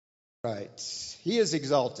Right. He is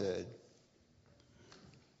exalted.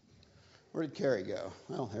 Where did Carrie go?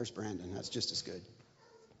 Well, there's Brandon. That's just as good.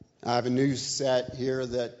 I have a new set here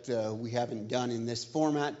that we haven't done in this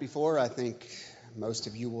format before. I think most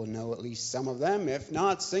of you will know at least some of them. If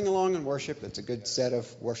not, sing along and worship. It's a good set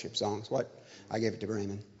of worship songs. What? I gave it to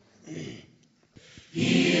Brandon.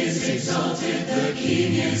 He is exalted, the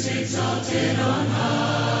King is exalted on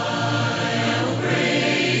high. I will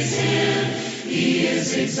praise him. He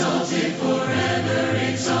is exalted, forever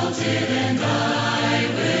exalted, and I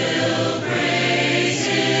will praise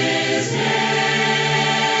his name.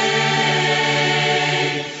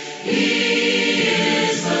 He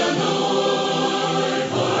is the Lord,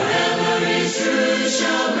 forever his truth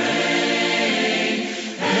shall reign.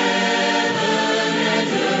 Heaven and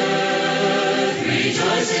earth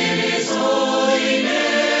rejoice in his holy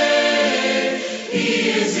name. He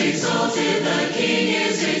is exalted, the King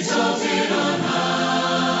is exalted on high.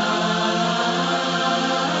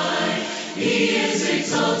 He is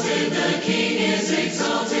exalted, the King is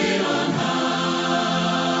exalted on high.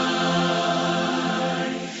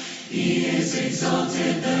 He is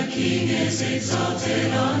exalted, the King is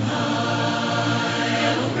exalted on high.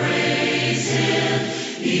 I will praise him.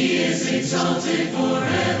 He is exalted,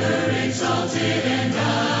 forever exalted, and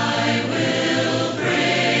I will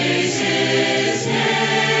praise his name.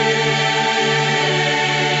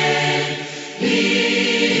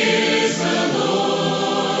 He is the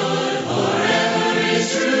Lord, forever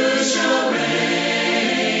his truth shall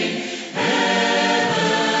reign.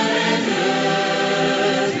 Heaven and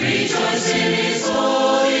earth rejoice in his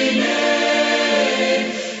holy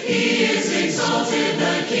name. He is exalted,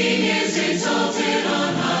 the King is exalted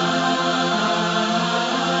on high.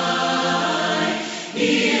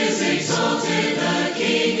 He is exalted, the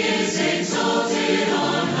King is exalted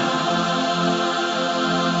on high.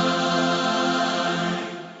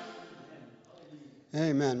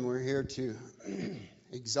 Amen. We're here to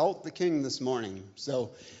exalt the King this morning.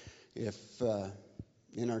 So if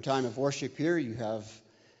in our time of worship here you have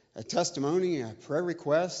a testimony, a prayer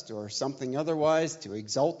request, or something otherwise to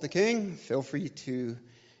exalt the King, feel free to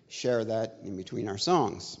share that in between our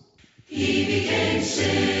songs. He became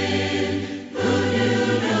sin, who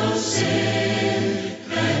knew no sin,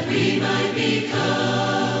 that we might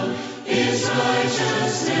become his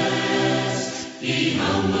righteousness. He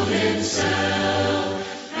humbled himself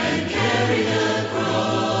and carried the cross.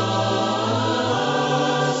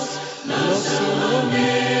 Love so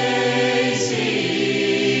amazing,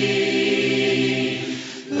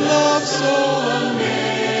 love so amazing.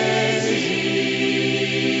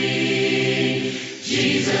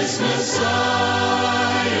 Jesus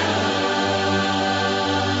Messiah,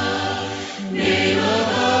 name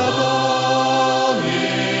above all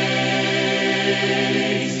names,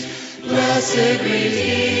 blessed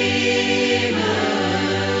Redeemer,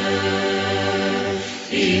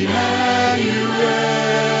 Emmanuel,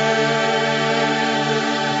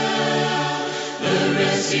 the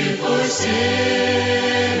rescue for sinners,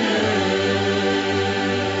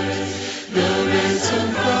 the ransom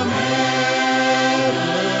from heaven,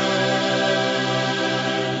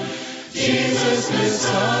 Jesus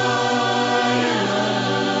Messiah,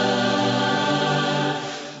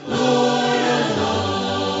 Lord of all.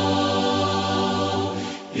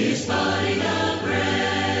 His body the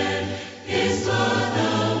bread, his blood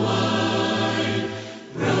the wine,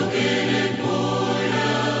 broken and poured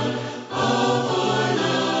out, all for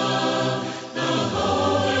love. The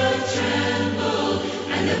whole earth trembled,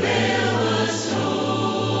 and the veil was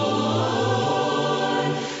torn.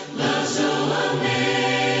 Love so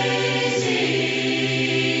amazing,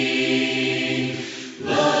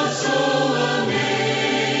 love so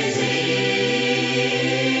amazing.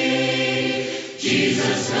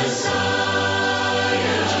 Jesus Messiah,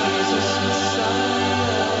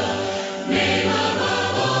 name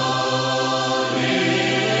above all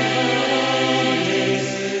names,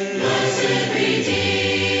 blessed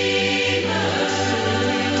Redeemer,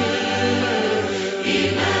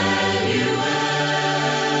 Emmanuel,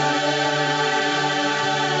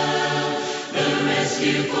 the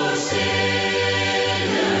rescue for sinners,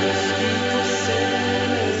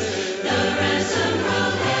 the ransom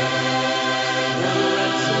from heaven,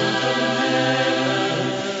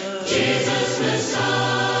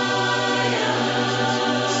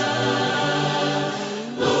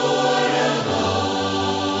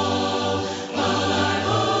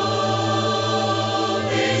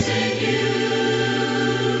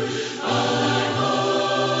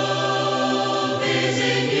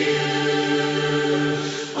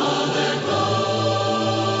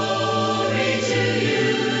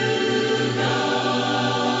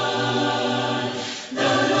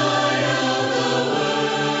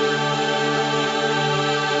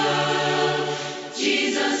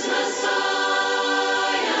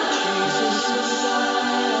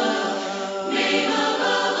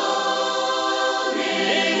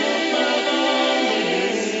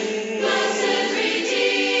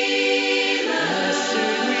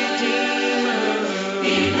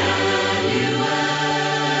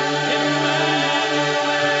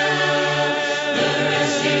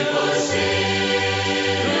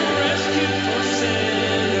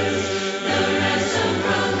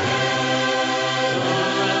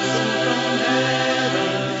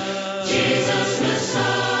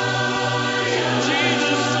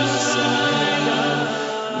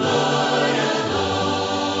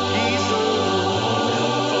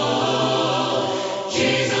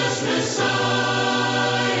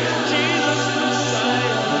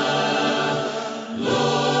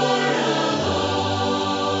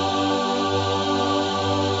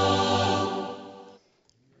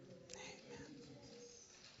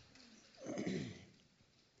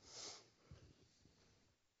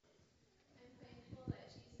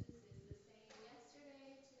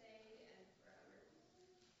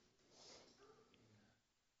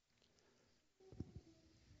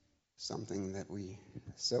 something that we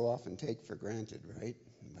so often take for granted, right?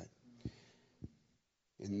 But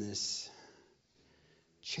in this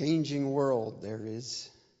changing world, there is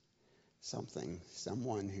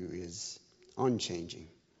someone who is unchanging.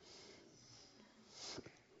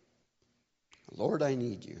 Lord, I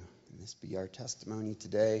need you. And this be our testimony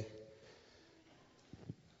today.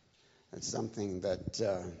 That's something that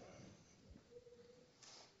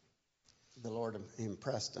the Lord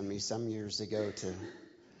impressed on me some years ago to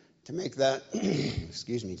make that,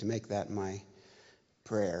 to make that my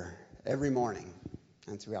prayer every morning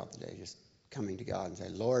and throughout the day, just coming to God and say,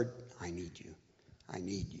 Lord, I need you. I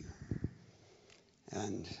need you.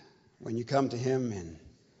 And when you come to him in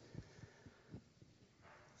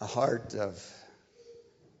a heart of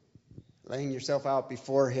laying yourself out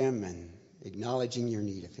before him and acknowledging your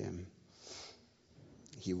need of him,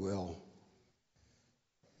 he will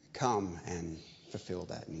come and fulfill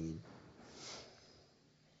that need.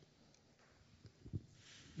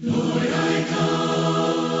 Lord, I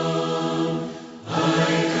come,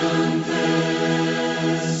 I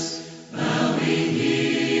confess, bowing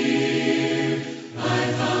here,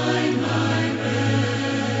 I find my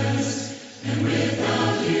rest, and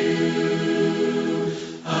without you,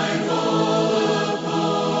 I fall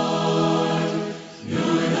apart. You're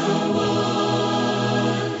the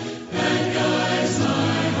one that guides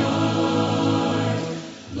my heart.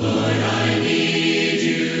 Lord, I need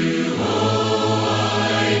you, oh,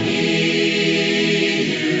 I need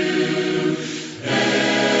you.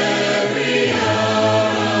 Every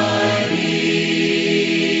hour I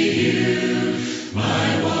need you.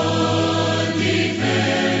 My one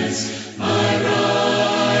defense, my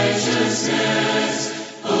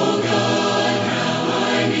righteousness. Oh God, how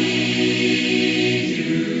I need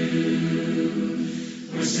you.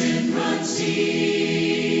 Where sin runs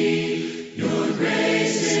deep, your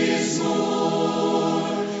grace is more.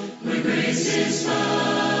 Where grace is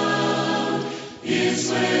found is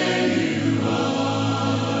where you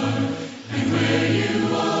are. And where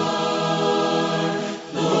you are,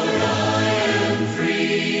 Lord, I am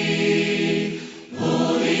free.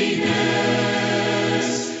 Holiness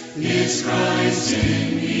is Christ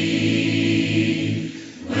in me.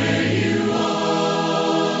 Where you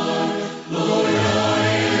are, Lord, I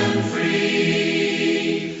am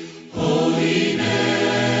free. Holiness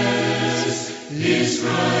is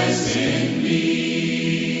Christ in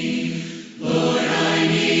me. Lord, I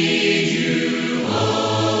need you,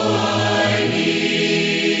 oh, I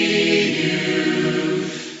need you.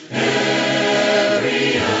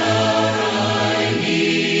 Every hour I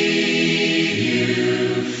need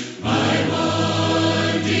you. My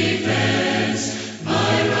one defense,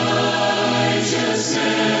 my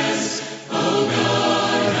righteousness. Oh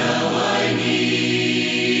God, how I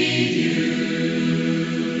need you.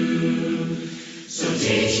 So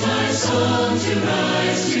teach my song to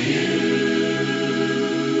rise to you.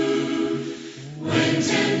 When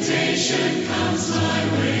temptation comes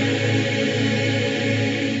my way,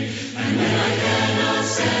 and when I cannot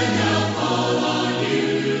stand, I'll fall on you.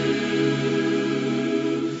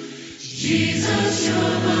 Jesus,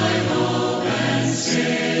 you're my hope and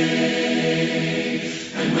stay.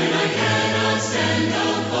 And when I cannot stand,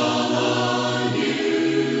 I'll fall on you.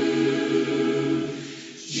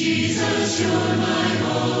 Jesus, you're my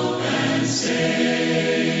hope and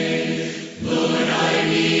stay. Lord, I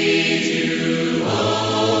need you,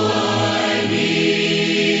 oh, I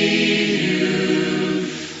need you.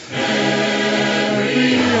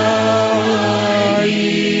 Every hour I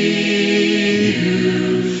need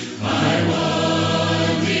you. My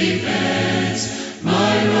one defense,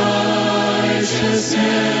 my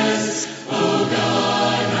righteousness. Oh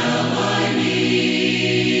God, how I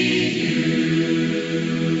need you.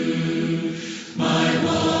 My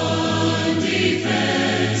one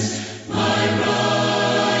defense, my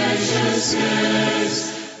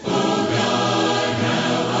righteousness. Oh God,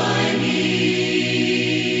 how I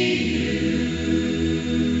need you.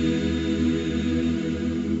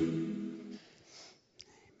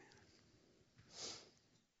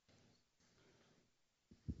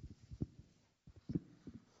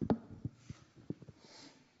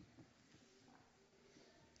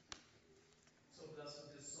 So blessed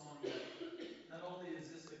with this song that not only is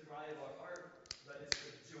this the cry of our heart, but it's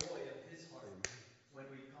the joy of his heart when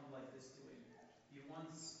we come like this to him. He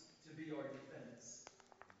wants to be our defense.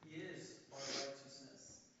 He is our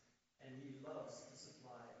righteousness, and he loves to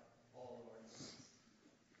supply all of our needs.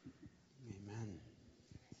 Amen.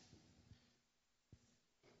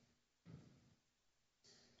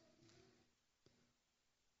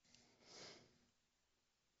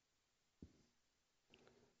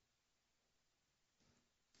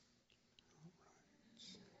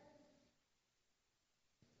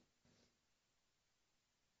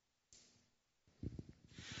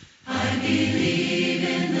 believe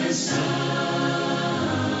in the Son.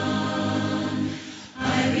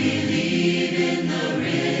 I believe in the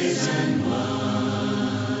risen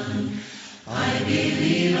One. I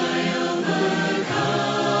believe I overcome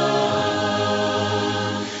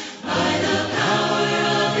by the power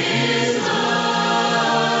of His love.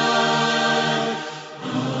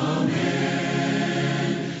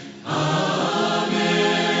 Amen. Amen.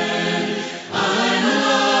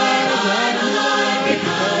 I'm alive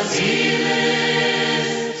because He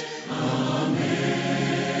lives.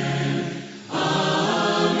 Amen.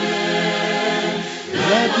 Amen.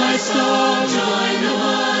 Let my soul join the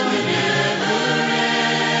one that never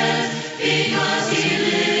ends, because He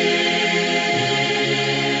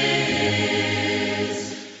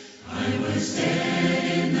lives. I was dead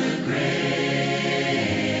in the grave.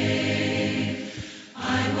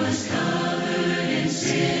 I was covered in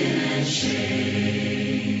sin and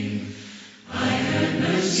shame. I heard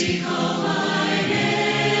mercy call my name.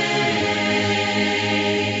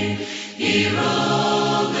 He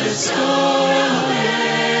rolled the stone away.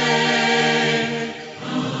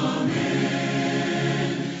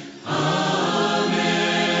 Amen. Amen.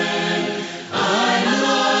 I'm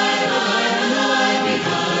alive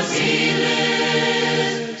because He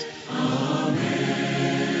lives.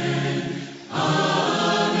 Amen.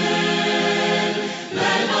 Amen.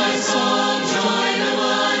 Let my soul join the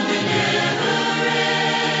one that never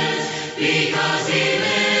ends, because He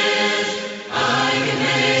lives. I can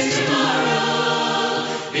face tomorrow,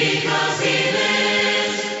 because He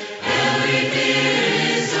lives. Every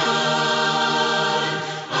fear is gone.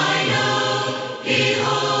 I know He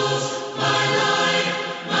holds my life,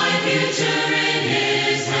 my future in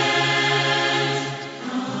His hands.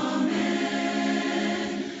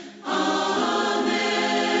 Amen.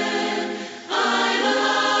 Amen. I'm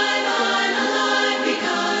alive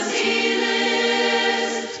because He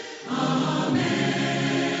lives.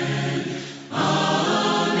 Amen.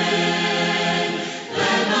 Amen.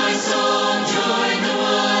 Let my soul join the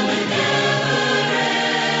one that never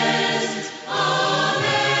ends. Amen.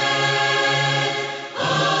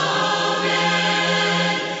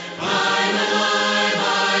 Amen. I'm alive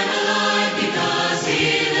because He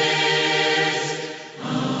lives.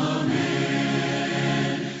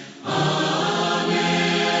 Amen. Amen.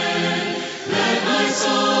 Let my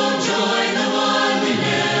soul join the one that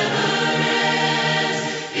never ends,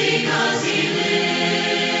 because He lives.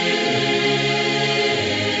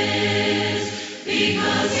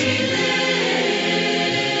 Because He lives.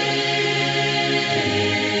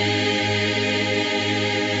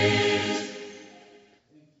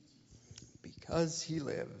 Because He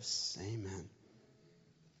lives. Amen.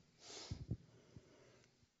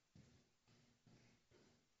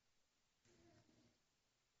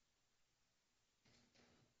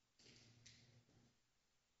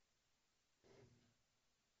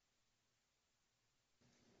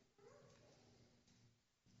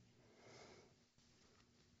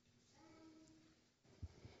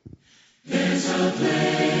 There's a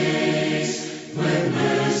place where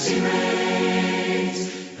mercy reigns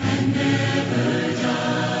and never dies.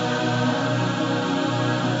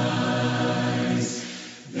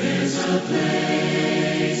 There's a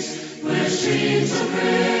place where streams of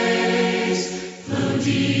grace flow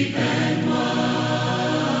deep and wide,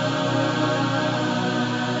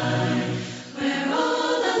 where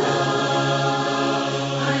all the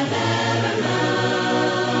love I've ever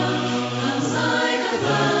found comes like a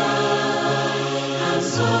flood,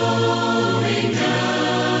 comes flowing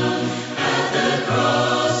down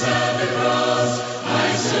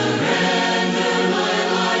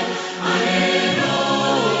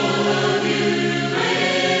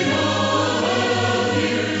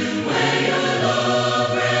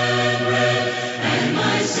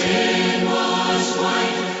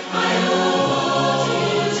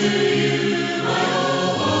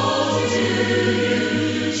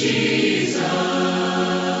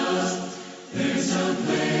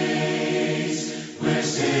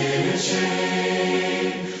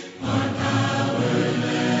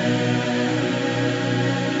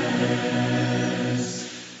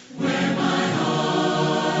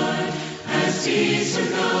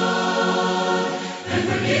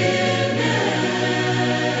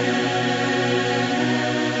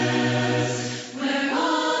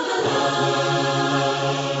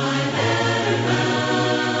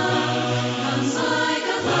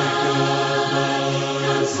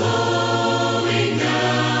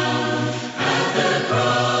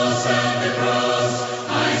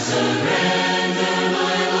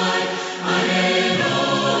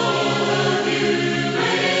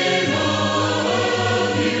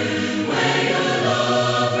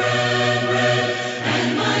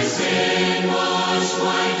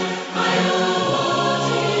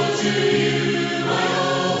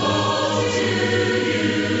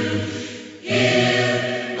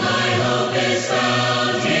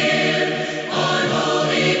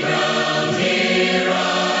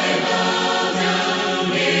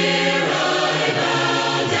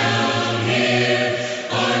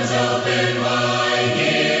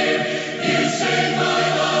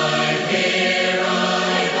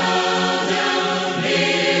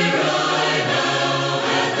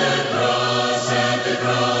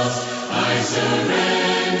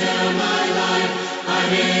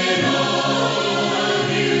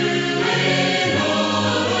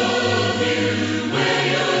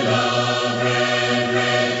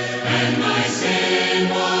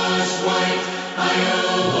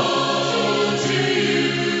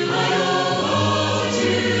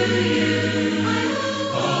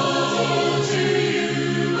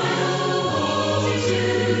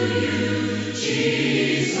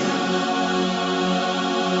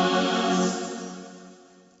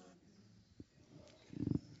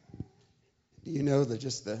You know that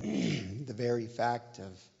just the the very fact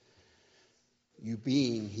of you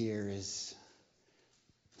being here is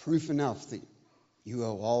proof enough that you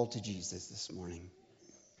owe all to Jesus this morning.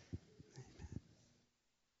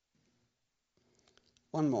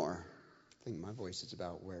 One more. I think my voice is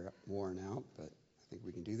about worn out, but I think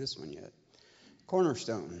we can do this one yet.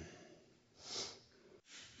 Cornerstone.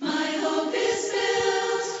 My hope is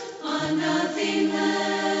built on nothing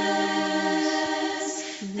less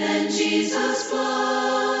than Jesus'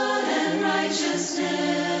 blood and righteousness.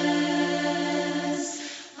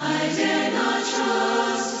 I dare not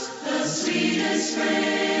trust the sweetest frame,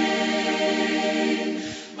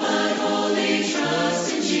 but wholly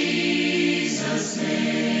trust in Jesus'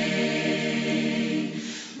 name.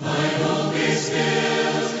 My hope is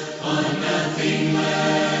built on nothing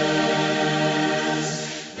less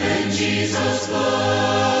than Jesus'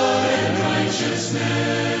 blood and righteousness.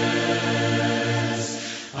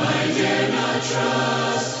 I dare not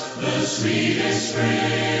trust the sweetest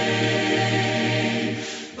frame,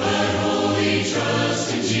 but wholly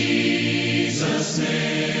trust in Jesus'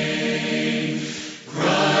 name.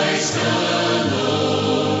 Christ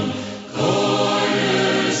alone, cornerstone,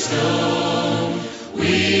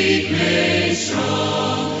 weak made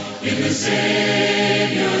strong in the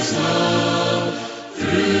Savior's love.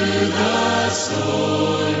 Through the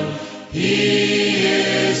storm, He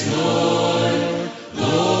is Lord,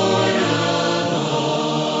 Lord of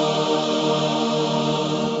all.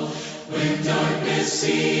 When darkness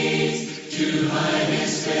seems to hide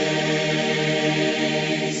His face,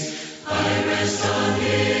 I rest on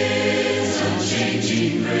His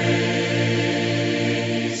unchanging grace.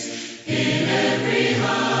 In every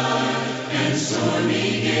high and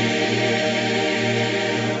stormy gale,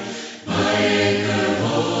 my anchor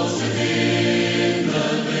holds within the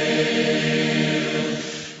veil.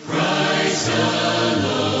 Christ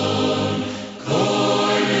alone,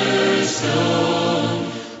 cornerstone,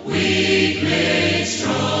 weak made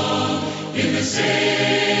strong in the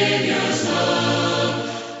Savior's love.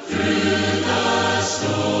 Through the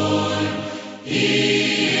storm,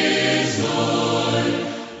 He is Lord,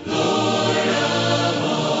 Lord of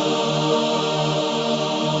all.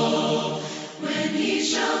 When He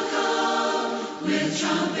shall come with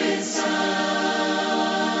trumpet sound,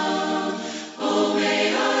 oh,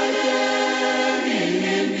 may I then in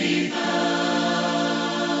Him be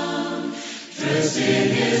found, dressed in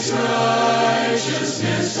His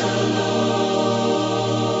righteousness alone,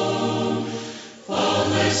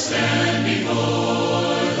 faultless stand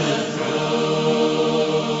before the throne,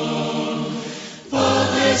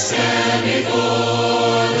 faultless stand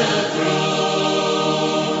before the throne.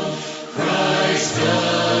 Christ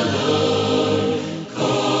alone,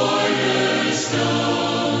 cornerstone,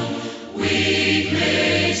 weak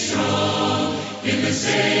made strong in the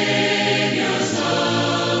Savior's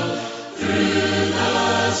love. Through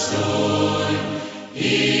the storm,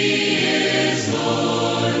 He is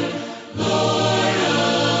Lord, Lord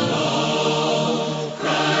of all.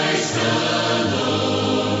 Christ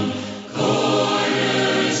alone, cornerstone,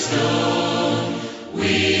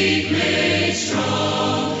 weak made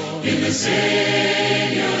strong in the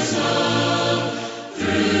Savior's love.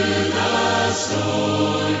 Through the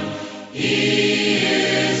storm, He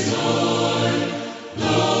is Lord,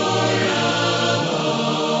 Lord of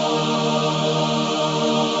all.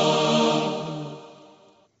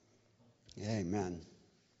 Amen.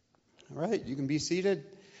 All right, you can be seated.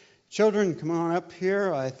 Children, come on up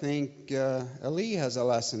here. I think Ali has a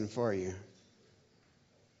lesson for you.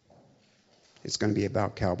 It's going to be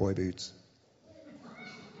about cowboy boots.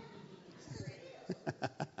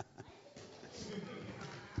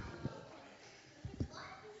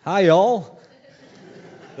 Hi, y'all.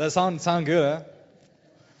 That sound good, huh?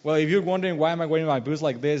 Well, if you're wondering why am I wearing my boots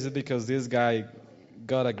like this, it's because this guy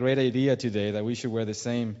got a great idea today that we should wear the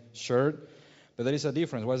same shirt. But there is a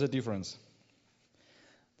difference. What's the difference?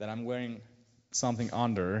 That I'm wearing something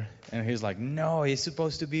under, and he's like, no, it's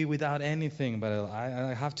supposed to be without anything, but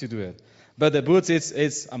I have to do it. But the boots,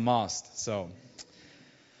 it's a must. So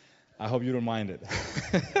I hope you don't mind it.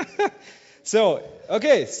 So,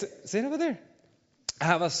 okay, sit over there. I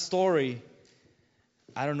have a story.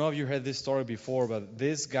 I don't know if you heard this story before, but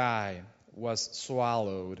this guy was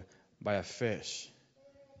swallowed by a fish.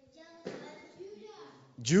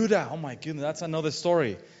 Judah. Oh my goodness, that's another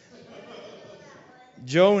story.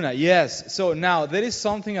 Jonah, yes. So now, there is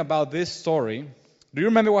something about this story. Do you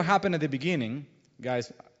remember what happened at the beginning?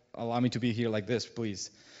 Guys, allow me to be here like this, please.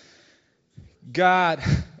 God,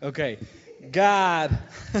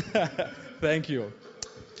 thank you.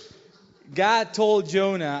 God told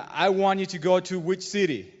Jonah, I want you to go to which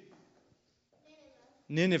city?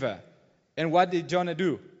 Nineveh. And what did Jonah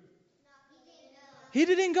do? He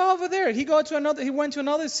didn't go over there. He went to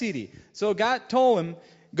another city. So God told him,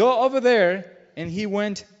 go over there, and he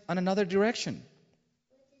went on another direction.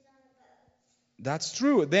 That's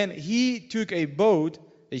true. Then he took a boat,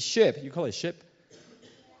 a ship. You call it a ship?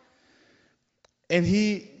 And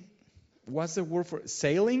what's the word for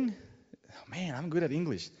sailing? Oh, man, I'm good at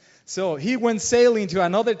English. So he went sailing to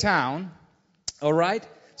another town. All right?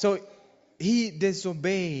 So he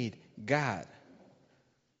disobeyed God.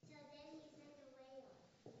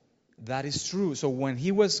 That is true. So when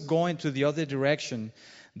he was going to the other direction,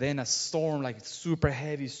 then a storm, like super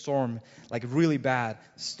heavy storm, like really bad,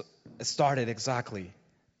 started exactly.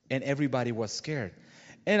 And everybody was scared.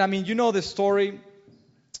 And I mean, you know the story.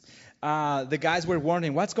 The guys were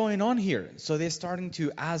wondering, what's going on here? So they're starting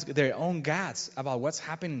to ask their own gods about what's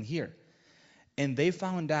happening here. And they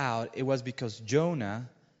found out it was because Jonah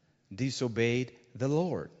disobeyed the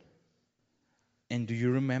Lord. And do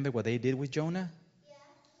you remember what they did with Jonah?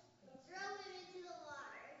 Throw him into the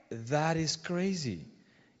water. That is crazy.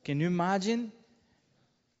 Can you imagine?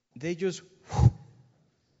 They just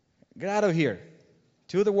get out of here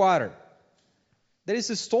to the water. There is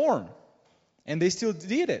a storm, and they still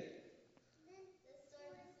did it. Then the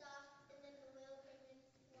storm stopped, and then the whale came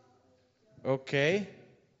and swallowed. Okay.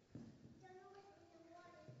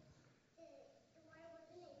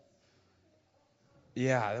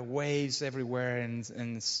 Yeah, the waves everywhere and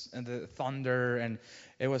the thunder, and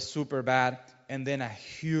it was super bad. And then a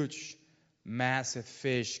huge, massive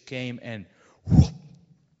fish came and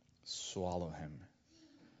swallowed him.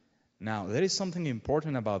 Now, there is something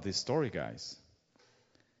important about this story, guys.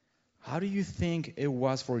 How do you think it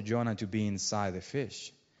was for Jonah to be inside the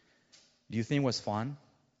fish? Do you think it was fun?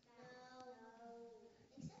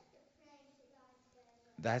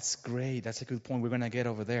 That's great. That's a good point. We're going to get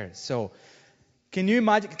over there. So, can you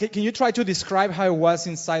imagine? Can you try to describe how it was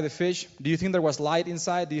inside the fish? Do you think there was light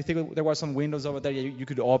inside? Do you think there were some windows over there you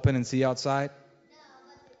could open and see outside? No,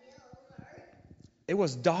 but the middle part. It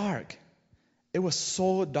was dark. It was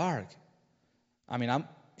so dark. I mean, I'm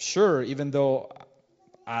sure, even though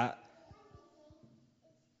I,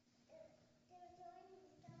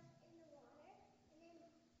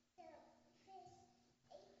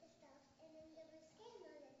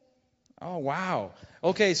 oh, wow.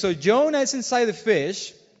 Okay, so Jonah is inside the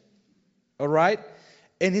fish, all right?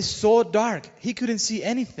 And it's so dark, he couldn't see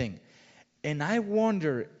anything. And I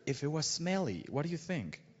wonder if it was smelly. What do you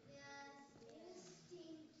think?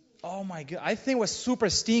 Oh, my God. I think it was super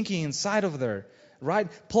stinky inside of there, right?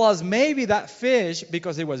 Plus, maybe that fish,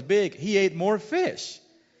 because it was big, he ate more fish.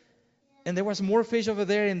 And there was more fish over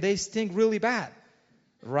there, and they stink really bad,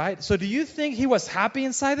 right? So do you think he was happy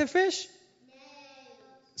inside the fish?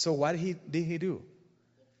 So what did he do?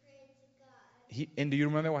 And do you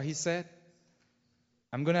remember what he said?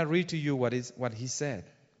 I'm going to read to you what he said.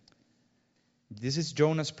 This is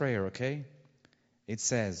Jonah's prayer, okay? It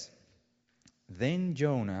says, then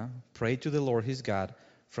Jonah prayed to the Lord his God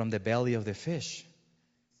from the belly of the fish,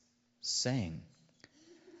 saying,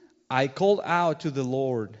 I called out to the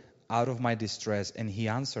Lord out of my distress, and he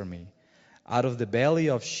answered me. Out of the belly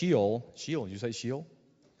of Sheol, you say Sheol?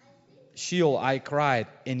 Sheol, I cried,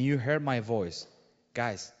 and you heard my voice.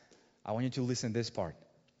 Guys, I want you to listen to this part.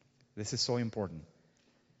 This is so important.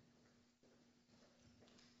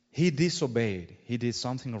 He disobeyed. He did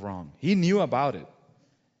something wrong. He knew about it.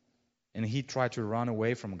 And he tried to run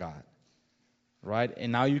away from God. Right?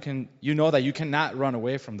 And now you know that you cannot run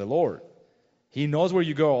away from the Lord. He knows where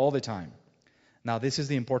you go all the time. Now, this is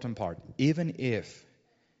the important part. Even if,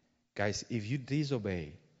 guys, if you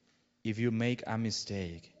disobey, if you make a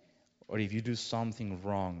mistake, or if you do something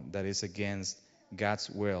wrong that is against God's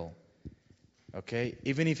will, okay,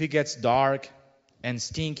 even if it gets dark and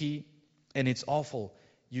stinky and it's awful,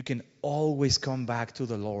 you can always come back to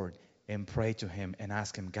the Lord and pray to Him and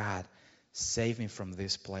ask Him, God, save me from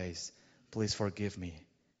this place. Please forgive me.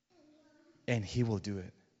 And He will do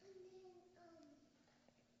it.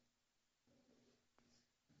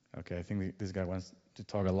 Okay, I think this guy wants to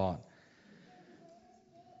talk a lot.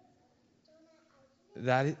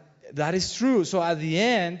 That is true. So at the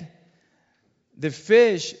end, the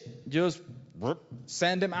fish just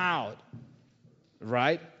send him out.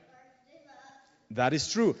 Right? That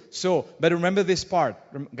is true. So, but remember this part.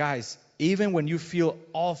 Guys, even when you feel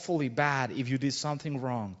awfully bad if you did something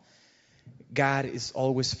wrong, God is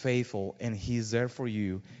always faithful and He's there for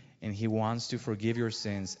you and He wants to forgive your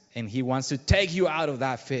sins and He wants to take you out of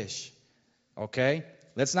that fish. Okay?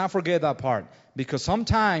 Let's not forget that part, because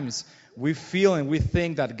sometimes we feel and we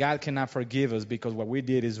think that God cannot forgive us because what we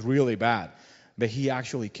did is really bad. But He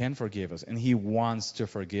actually can forgive us and He wants to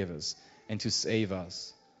forgive us. and to save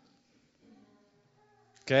us.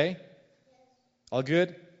 Okay? All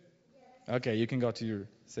good? Okay, you can go to your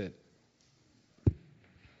seat.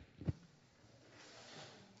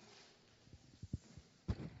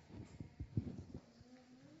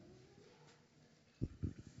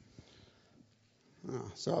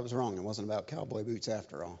 Oh, so I was wrong. It wasn't about cowboy boots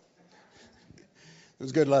after all. It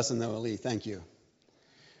was a good lesson, though, Ali. Thank you.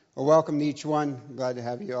 Well, welcome to each one. Glad to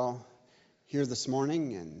have you all here this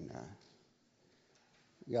morning. And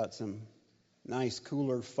we got some nice,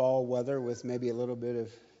 cooler fall weather with maybe a little bit of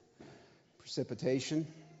precipitation.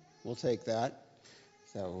 We'll take that.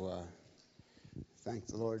 So thank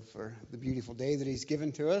the Lord for the beautiful day that He's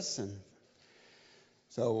given to us. And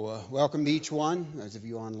so welcome to each one. Those of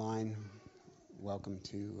you online, welcome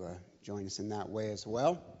to join us in that way as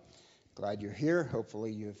well. Glad you're here.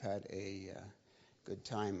 Hopefully you've had a good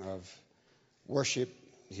time of worship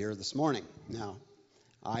here this morning. Now,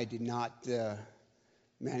 I did not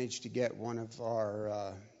manage to get one of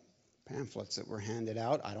our pamphlets that were handed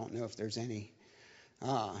out. I don't know if there's any.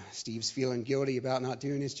 Steve's feeling guilty about not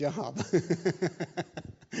doing his job.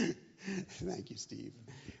 Thank you, Steve.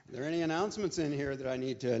 Are there any announcements in here that I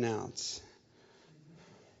need to announce?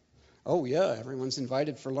 Oh, yeah, everyone's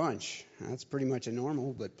invited for lunch. That's pretty much a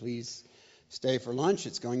normal, but please stay for lunch.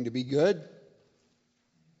 It's going to be good.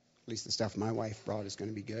 At least the stuff my wife brought is going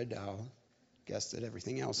to be good. I'll guess that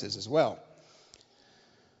everything else is as well.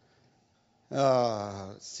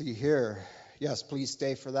 Let's see here. Yes, please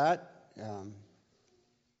stay for that.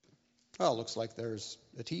 Well, it looks like there's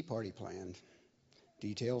a tea party planned.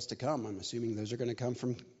 Details to come. I'm assuming those are going to come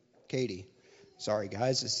from Katie. Sorry,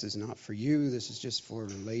 guys, this is not for you. This is just for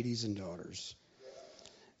ladies and daughters.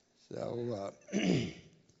 So,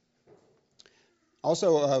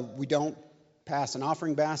 also, we don't pass an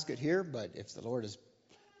offering basket here, but if the Lord has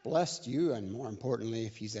blessed you, and more importantly,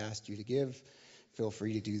 if He's asked you to give, feel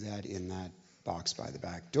free to do that in that box by the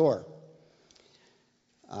back door.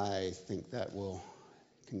 I think that will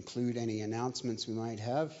conclude any announcements we might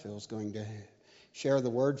have. Phil's going to share the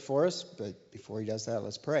word for us, but before he does that,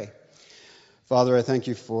 let's pray. Father, I thank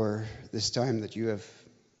you for this time that you have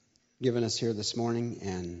given us here this morning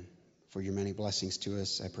and for your many blessings to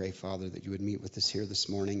us. I pray, Father, that you would meet with us here this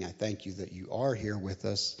morning. I thank you that you are here with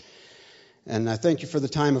us. And I thank you for the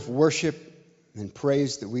time of worship and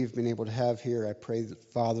praise that we've been able to have here. I pray,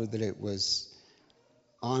 Father, that it was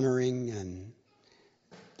honoring and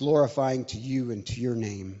glorifying to you and to your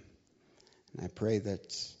name. And I pray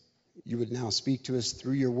that you would now speak to us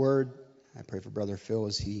through your word. I pray for Brother Phil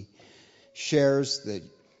as he shares that,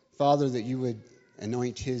 Father, that you would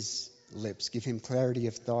anoint his lips, give him clarity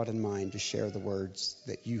of thought and mind to share the words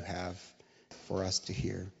that you have for us to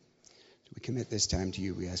hear. So we commit this time to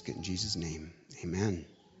you. We ask it in Jesus' name. Amen.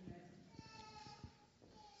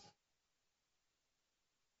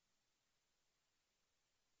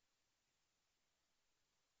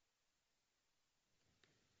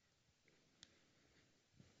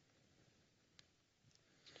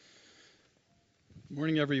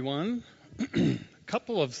 Morning, everyone. A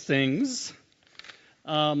couple of things.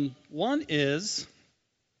 One is,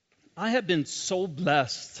 I have been so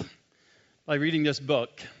blessed by reading this book.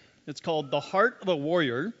 It's called The Heart of a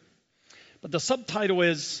Warrior, but the subtitle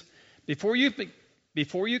is, Before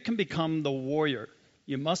you can become the warrior,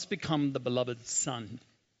 you must become the beloved son.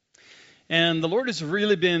 And the Lord has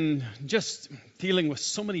really been just dealing with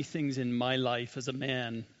so many things in my life as a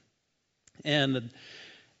man. And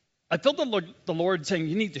I felt the Lord saying,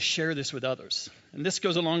 you need to share this with others. And this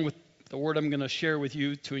goes along with the word I'm going to share with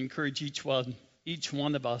you to encourage each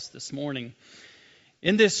one of us this morning.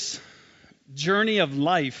 In this journey of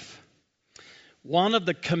life, one of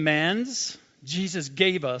the commands Jesus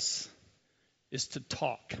gave us is to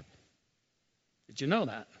talk. Did you know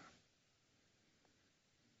that?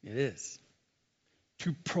 It is.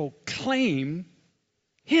 To proclaim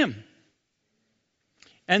Him.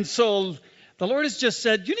 And so the Lord has just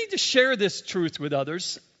said, you need to share this truth with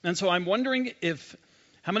others. And so I'm wondering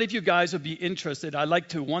how many of you guys would be interested. I like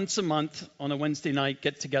to once a month on a Wednesday night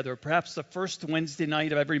get together, perhaps the first Wednesday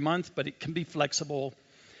night of every month, but it can be flexible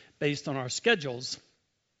based on our schedules.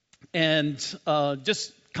 And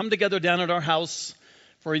just come together down at our house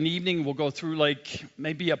for an evening. We'll go through like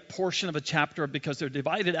maybe a portion of a chapter because they're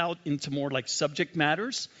divided out into more like subject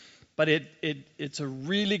matters. But it's a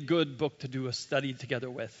really good book to do a study together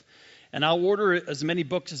with. And I'll order as many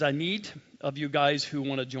books as I need of you guys who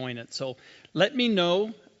want to join it. So let me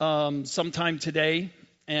know sometime today,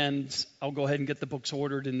 and I'll go ahead and get the books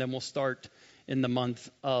ordered, and then we'll start in the month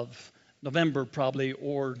of November probably,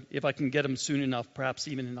 or if I can get them soon enough, perhaps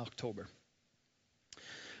even in October.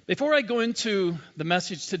 Before I go into the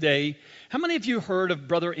message today, how many of you heard of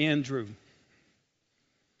Brother Andrew?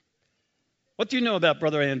 What do you know about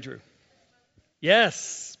Brother Andrew?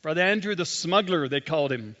 Yes, Brother Andrew the smuggler, they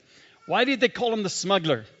called him. Why did they call him the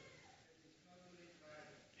smuggler?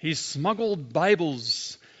 He smuggled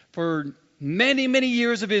Bibles for many, many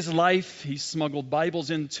years of his life. He smuggled Bibles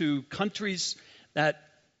into countries that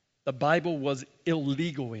the Bible was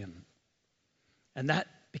illegal in. And that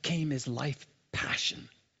became his life passion.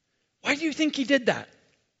 Why do you think he did that?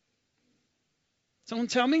 Someone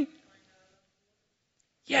tell me?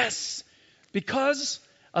 Yes, because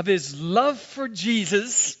of his love for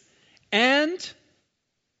Jesus and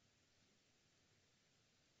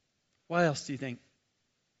what else do you think?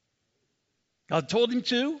 God told him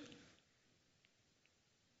to.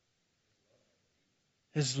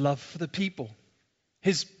 His love for the people.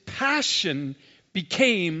 His passion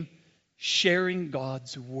became sharing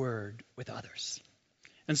God's word with others.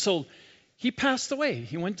 And so he passed away.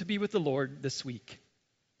 He went to be with the Lord this week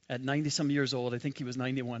at 90-some years old. I think he was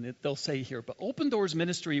 91. They'll say here. But Open Doors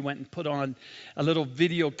Ministry went and put on a little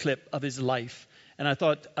video clip of his life. And I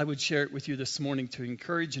thought I would share it with you this morning to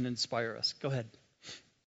encourage and inspire us. Go ahead.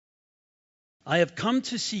 I have come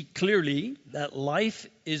to see clearly that life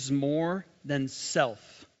is more than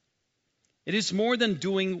self. It is more than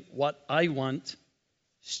doing what I want,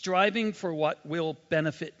 striving for what will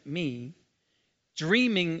benefit me,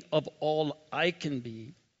 dreaming of all I can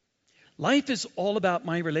be. Life is all about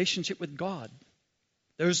my relationship with God.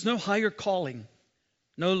 There is no higher calling,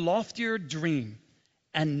 no loftier dream,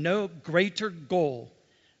 and no greater goal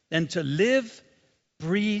than to live,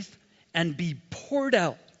 breathe, and be poured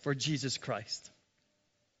out for Jesus Christ.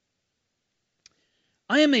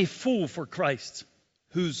 I am a fool for Christ.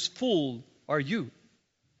 Whose fool are you?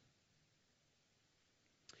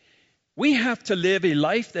 We have to live a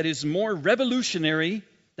life that is more revolutionary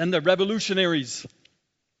than the revolutionaries.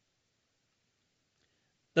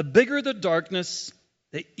 The bigger the darkness,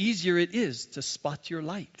 the easier it is to spot your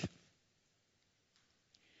light.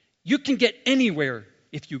 You can get anywhere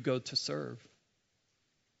if you go to serve.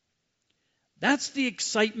 That's the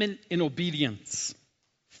excitement in obedience,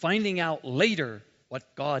 finding out later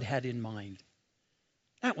what God had in mind.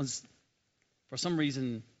 That one's, for some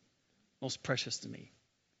reason, most precious to me.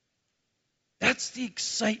 That's the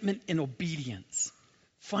excitement in obedience,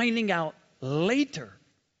 finding out later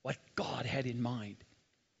what God had in mind.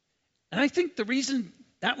 And I think the reason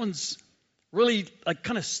that one's really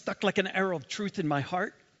kind of stuck like an arrow of truth in my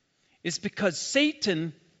heart is because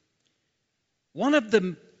Satan, one of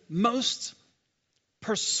the most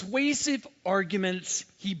persuasive arguments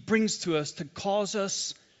he brings to us to cause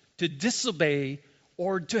us to disobey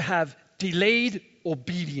or to have delayed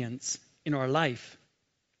obedience in our life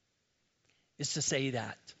is to say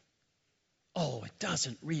that, oh, it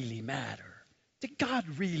doesn't really matter. Did God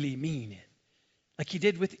really mean it? Like he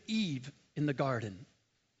did with Eve in the garden.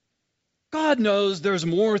 God knows there's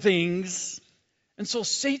more things. And so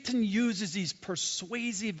Satan uses these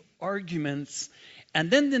persuasive arguments.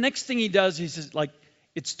 And then the next thing he does, he says, like,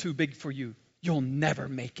 it's too big for you. You'll never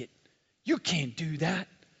make it. You can't do that.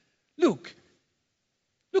 Look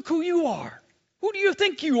who you are. Who do you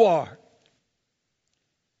think you are?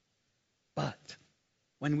 But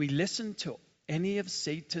when we listen to any of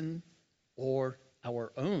Satan or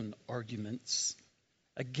our own arguments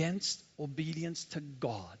against obedience to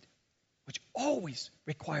God, which always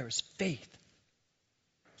requires faith,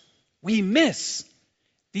 we miss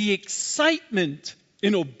the excitement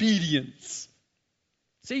in obedience.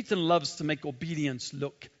 Satan loves to make obedience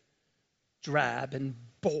look drab and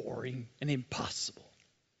boring and impossible.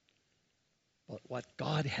 But what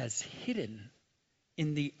God has hidden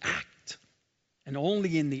in the act, and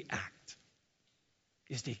only in the act,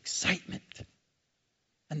 is the excitement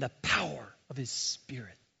and the power of His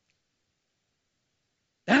Spirit.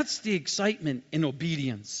 That's the excitement in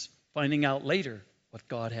obedience, finding out later what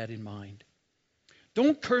God had in mind.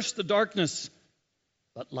 Don't curse the darkness,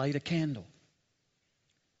 but light a candle.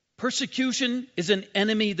 Persecution is an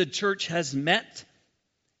enemy the church has met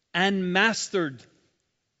and mastered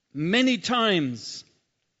many times.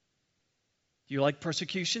 Do you like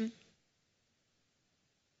persecution?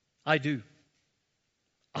 I do.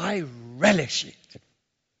 I relish it.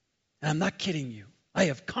 And I'm not kidding you. I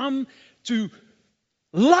have come to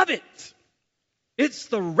love it. It's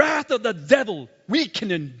the wrath of the devil we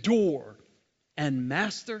can endure and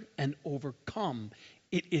master and overcome.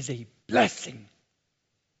 It is a blessing.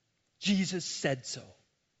 Jesus said so.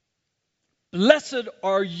 Blessed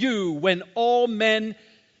are you when all men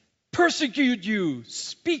persecute you,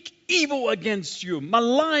 speak evil against you,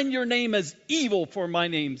 malign your name as evil for my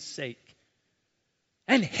name's sake.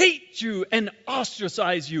 and hate you and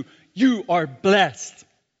ostracize you, you are blessed.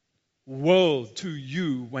 Woe to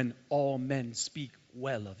you when all men speak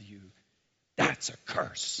well of you. That's a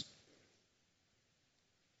curse.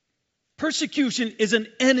 Persecution is an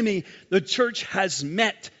enemy the church has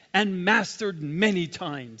met and mastered many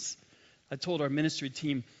times. I told our ministry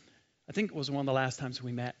team, I think it was one of the last times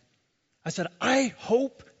we met, I said, I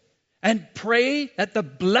hope and pray that the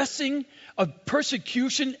blessing of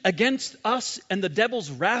persecution against us and the devil's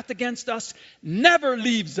wrath against us never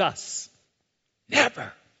leaves us.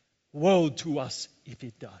 Never. Woe to us if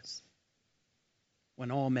it does.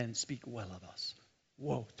 When all men speak well of us,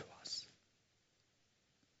 woe to us.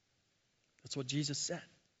 That's what Jesus said.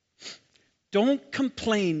 Don't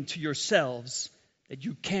complain to yourselves that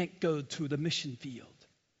you can't go to the mission field.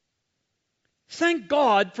 Thank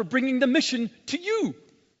God for bringing the mission to you.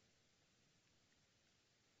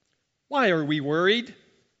 Why are we worried?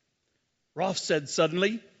 Rolf said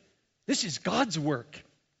suddenly, this is God's work.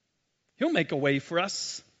 He'll make a way for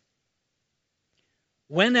us.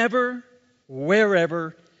 Whenever,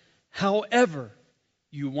 wherever, however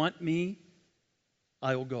you want me,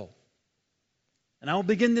 I will go. And I'll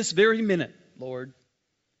begin this very minute, Lord,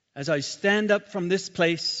 as I stand up from this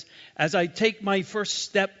place, as I take my first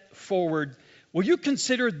step forward. Will you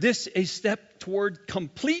consider this a step toward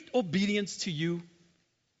complete obedience to you?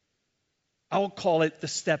 I'll call it the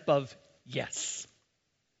step of yes.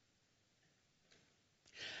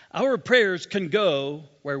 Our prayers can go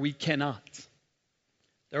where we cannot.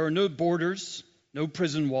 There are no borders, no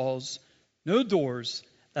prison walls, no doors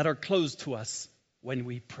that are closed to us when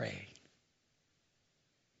we pray.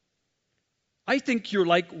 I think you're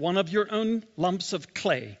like one of your own lumps of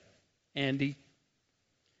clay, Andy.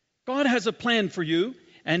 God has a plan for you,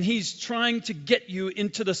 and He's trying to get you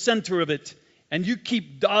into the center of it, and you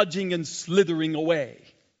keep dodging and slithering away.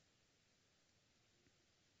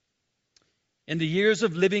 In the years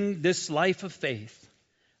of living this life of faith,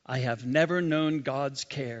 I have never known God's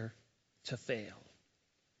care to fail.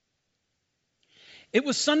 It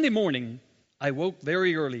was Sunday morning. I woke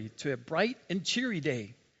very early to a bright and cheery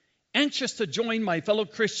day, anxious to join my fellow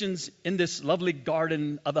Christians in this lovely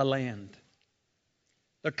garden of a land.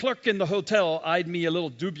 The clerk in the hotel eyed me a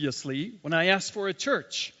little dubiously when I asked for a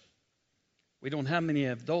church. We don't have many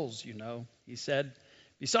of those, you know, he said.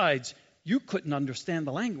 Besides, you couldn't understand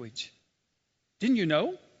the language. Didn't you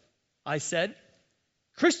know? I said.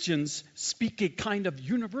 Christians speak a kind of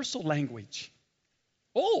universal language.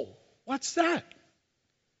 Oh, what's that?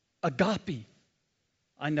 Agape.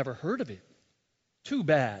 I never heard of it. Too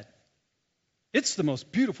bad. It's the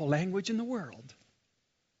most beautiful language in the world.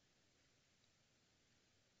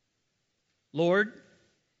 Lord,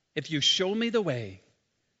 if you show me the way,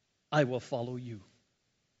 I will follow you.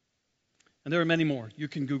 And there are many more. You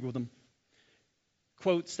can Google them.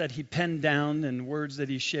 Quotes that he penned down and words that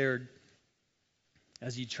he shared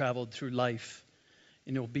as he traveled through life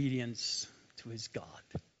in obedience to his God.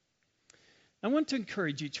 I want to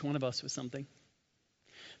encourage each one of us with something.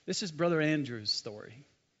 This is Brother Andrew's story,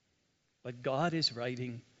 but God is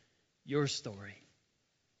writing your story.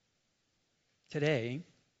 Today,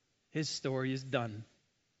 his story is done.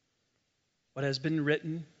 What has been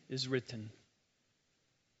written is written,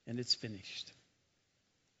 and it's finished.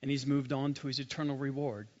 And he's moved on to his eternal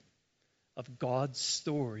reward of God's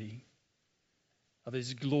story, of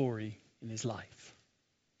his glory in his life.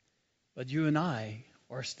 But you and I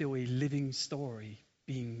are still a living story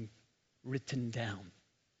being written down.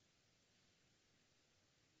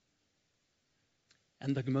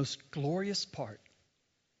 And the most glorious part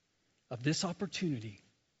of this opportunity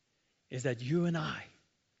is that you and I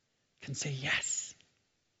can say yes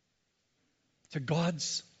to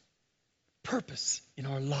God's purpose in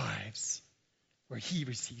our lives where He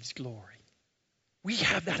receives glory. We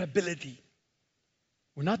have that ability.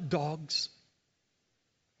 We're not dogs.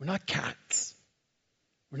 We're not cats.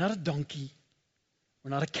 We're not a donkey.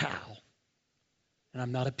 We're not a cow. And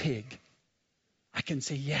I'm not a pig. I can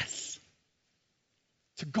say yes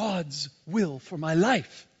to God's will for my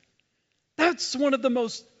life. That's one of the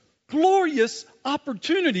most glorious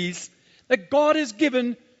opportunities that God has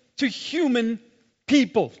given to human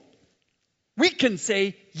people. We can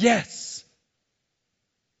say yes.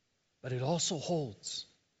 But it also holds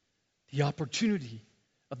the opportunity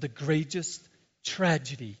of the greatest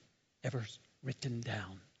tragedy ever written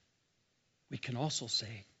down. We can also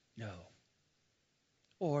say no.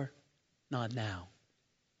 Or not now.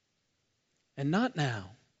 And not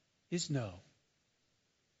now is no.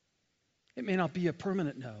 It may not be a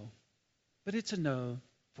permanent no, but it's a no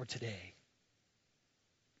for today.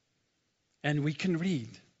 And we can read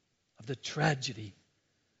of the tragedy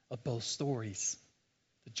of both stories.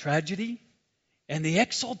 the tragedy, and the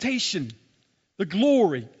exaltation, the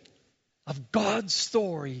glory of God's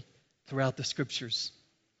story throughout the Scriptures.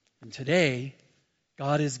 And today,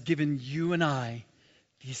 God has given you and I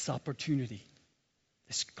this opportunity,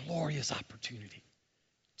 this glorious opportunity,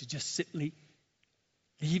 to just simply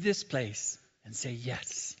leave this place and say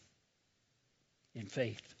yes in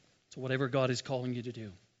faith to whatever God is calling you to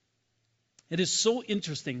do. It is so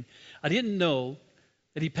interesting. I didn't know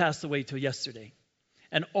that he passed away till yesterday.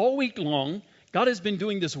 And all week long, God has been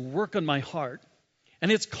doing this work on my heart.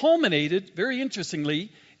 And it's culminated, very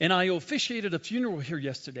interestingly, and I officiated a funeral here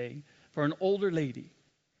yesterday for an older lady.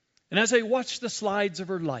 And as I watched the slides of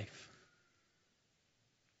her life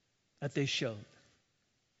that they showed,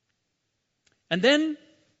 and then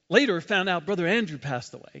later found out Brother Andrew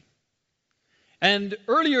passed away. And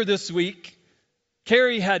earlier this week,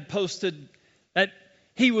 Carrie had posted that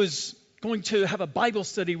he was going to have a Bible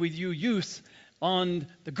study with you youth on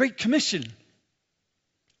the Great Commission,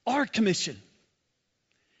 our commission.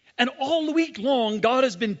 And all week long, God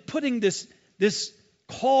has been putting this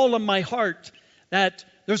call on my heart that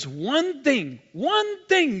there's one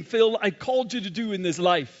thing, Phil, I called you to do in this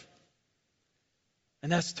life.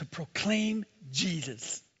 And that's to proclaim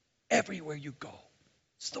Jesus everywhere you go.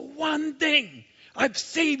 It's the one thing I've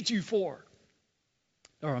saved you for.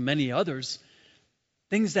 There are many others,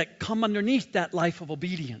 things that come underneath that life of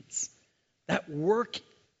obedience, that work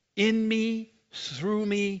in me, through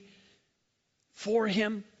me, for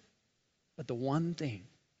Him. But the one thing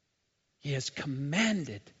He has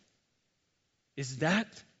commanded is that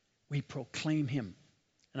we proclaim Him.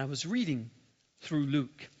 And I was reading through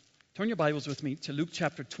Luke. Turn your Bibles with me to Luke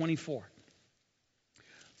chapter 24.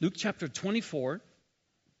 Luke chapter 24,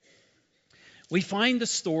 we find the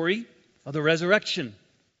story of the resurrection.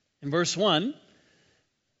 In verse 1,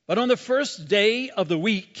 but on the first day of the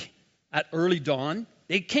week, at early dawn,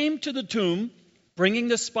 they came to the tomb, bringing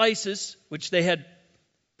the spices which they had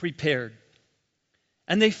prepared.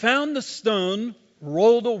 And they found the stone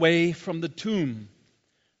rolled away from the tomb.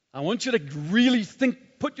 I want you to really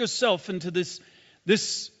put yourself into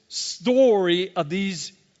this story of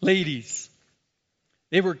these ladies.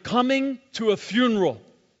 They were coming to a funeral.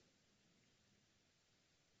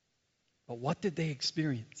 But what did they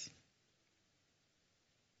experience?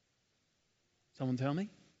 Someone tell me?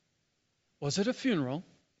 Was it a funeral?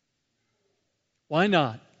 Why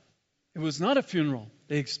not? It was not a funeral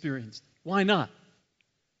they experienced. Why not?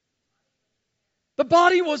 The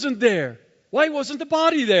body wasn't there. Why wasn't the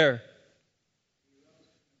body there?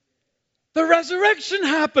 The resurrection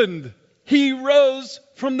happened. He rose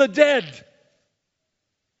from the dead.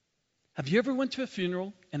 Have you ever went to a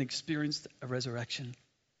funeral and experienced a resurrection?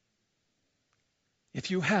 If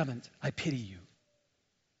you haven't, I pity you.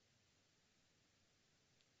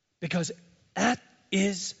 Because that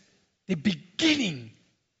is the beginning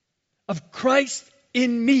of Christ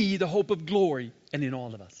in me, the hope of glory, and in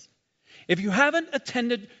all of us. If you haven't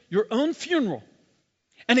attended your own funeral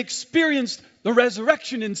and experienced the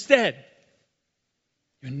resurrection instead,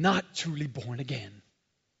 you're not truly born again.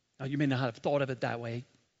 Now, you may not have thought of it that way,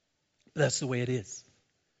 but that's the way it is.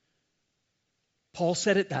 Paul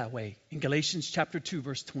said it that way in Galatians chapter 2,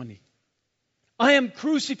 verse 20. I am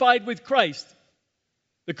crucified with Christ.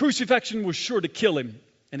 The crucifixion was sure to kill him,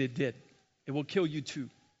 and it did. It will kill you too.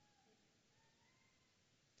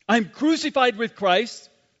 I'm crucified with Christ.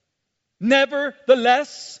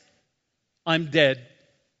 Nevertheless, I'm dead.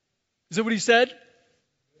 Is that what he said?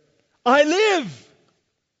 I live,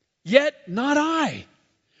 yet not I,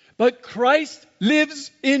 but Christ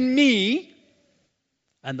lives in me.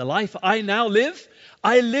 And the life I now live,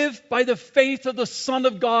 I live by the faith of the Son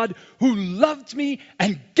of God who loved me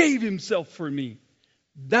and gave himself for me.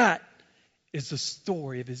 That is the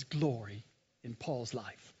story of his glory in Paul's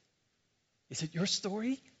life. Is it your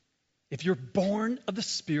story? If you're born of the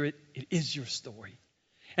Spirit, it is your story.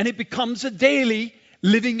 And it becomes a daily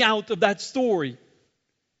living out of that story.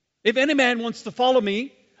 If any man wants to follow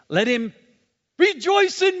me, let him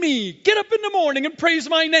rejoice in me. Get up in the morning and praise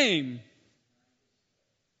my name.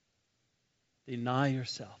 Deny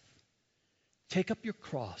yourself. Take up your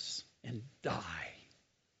cross and die.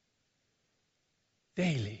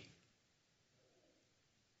 Daily.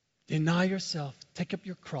 Deny yourself. Take up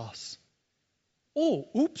your cross. Oh,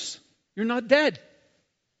 oops, you're not dead.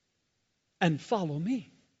 And follow me.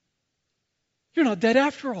 You're not dead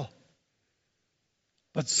after all.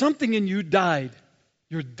 But something in you died.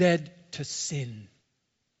 You're dead to sin.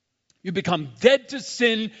 You become dead to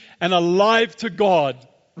sin and alive to God,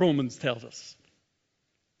 Romans tells us.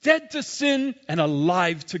 Dead to sin and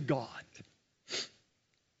alive to God.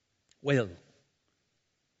 Well,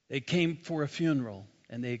 they came for a funeral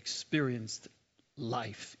and they experienced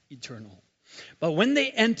life eternal. But when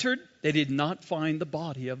they entered, they did not find the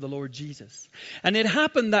body of the Lord Jesus. And it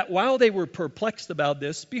happened that while they were perplexed about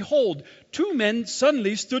this, behold, 2 men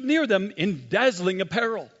suddenly stood near them in dazzling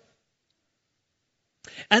apparel.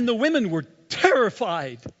 And the women were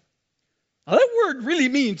terrified. Now, that word really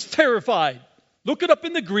means terrified. Look it up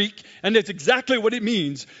in the Greek, and it's exactly what it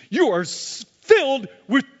means. You are filled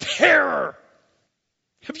with terror.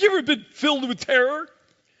 Have you ever been filled with terror?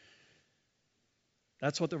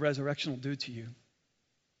 That's what the resurrection will do to you.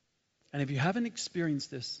 And if you haven't experienced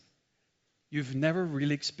this, you've never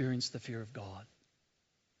really experienced the fear of God.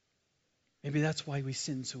 Maybe that's why we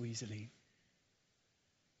sin so easily.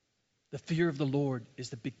 The fear of the Lord is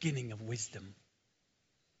the beginning of wisdom.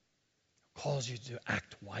 It calls you to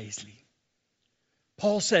act wisely.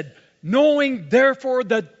 Paul said, knowing therefore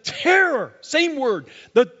the terror, same word,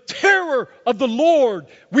 the terror of the Lord,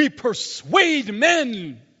 we persuade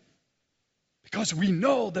men. Because we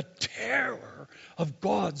know the terror of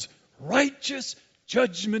God's righteous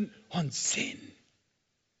judgment on sin.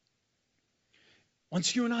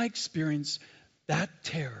 Once you and I experience that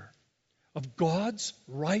terror of God's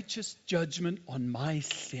righteous judgment on my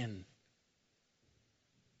sin,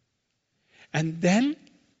 and then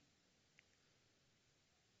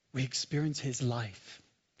we experience His life,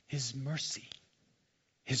 His mercy,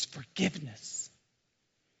 His forgiveness,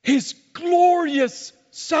 His glorious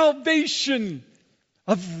salvation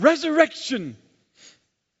of resurrection.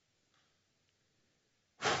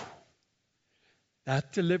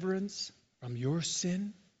 That deliverance from your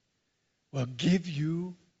sin will give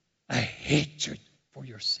you a hatred for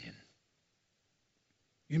your sin.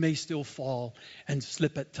 You may still fall and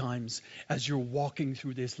slip at times as you're walking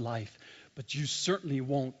through this life, but you certainly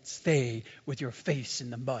won't stay with your face in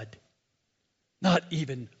the mud. Not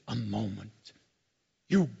even a moment.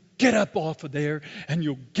 You get up off of there, and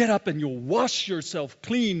you'll get up and you'll wash yourself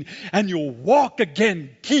clean, and you'll walk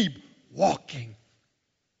again. Keep walking.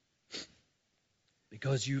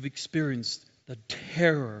 Because you've experienced the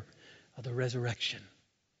terror of the resurrection.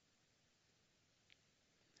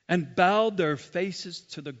 And bowed their faces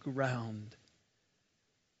to the ground.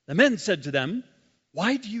 The men said to them,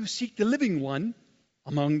 why do you seek the living one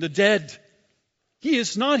among the dead? He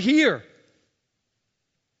is not here,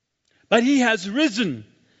 but he has risen.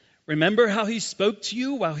 Remember how he spoke to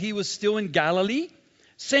you while he was still in Galilee,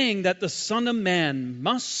 saying that the Son of Man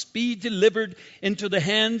must be delivered into the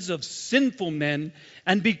hands of sinful men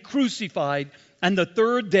and be crucified, and the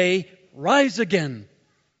third day rise again.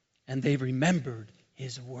 And they remembered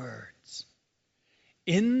his words.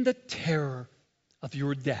 In the terror of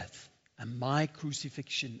your death and my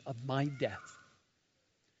crucifixion of my death,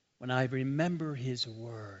 when I remember his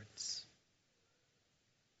words,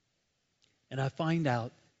 and I find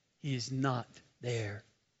out he is not there.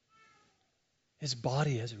 His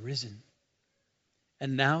body has risen.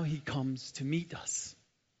 And now he comes to meet us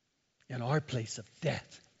in our place of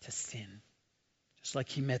death to sin, just like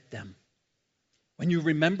he met them. When you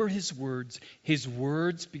remember his words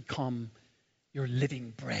become your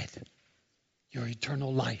living bread, your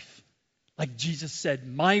eternal life. Like Jesus said,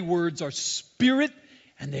 my words are spirit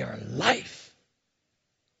and they are life.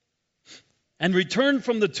 And returned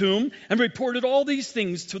from the tomb and reported all these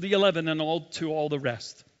things to the 11 and to all the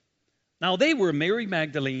rest. Now they were Mary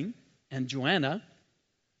Magdalene and Joanna.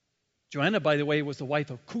 Joanna, by the way, was the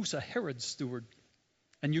wife of Chusa, Herod's steward.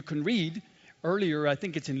 And you can read earlier, I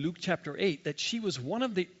think it's in Luke chapter 8, that she was one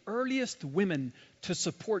of the earliest women to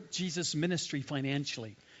support Jesus' ministry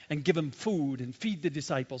financially and give him food and feed the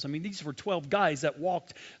disciples. I mean, these were 12 guys that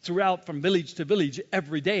walked throughout from village to village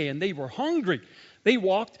every day, and they were hungry. They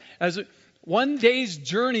walked as one day's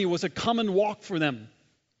journey was a common walk for them.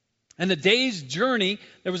 And a day's journey,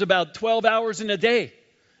 there was about 12 hours in a day.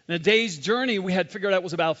 And a day's journey, we had figured out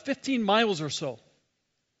was about 15 miles or so.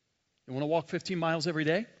 You want to walk 15 miles every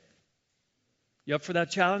day? You up for that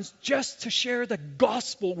challenge? Just to share the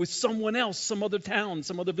gospel with someone else, some other town,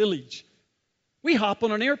 some other village. We hop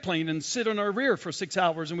on an airplane and sit on our rear for 6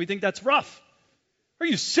 hours and we think that's rough. Are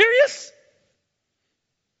you serious?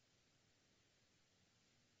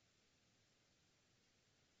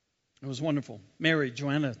 It was wonderful. Mary,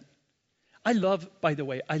 Joanna. I love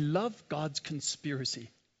God's conspiracy.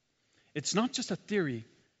 It's not just a theory.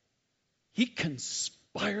 He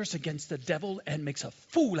conspires against the devil and makes a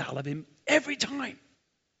fool out of him every time.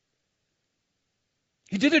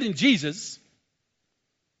 He did it in Jesus.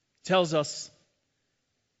 It tells us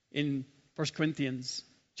in 1 Corinthians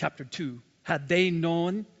chapter 2, had they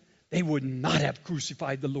known, they would not have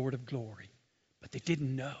crucified the Lord of glory. But they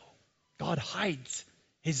didn't know. God hides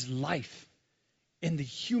his life in the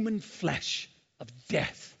human flesh of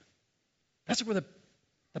death. That's where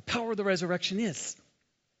the power of the resurrection is.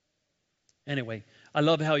 Anyway, I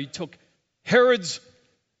love how he took Herod's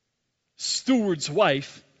steward's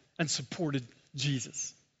wife and supported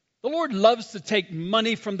Jesus. The Lord loves to take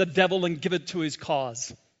money from the devil and give it to his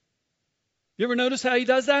cause. You ever notice how he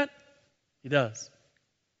does that? He does.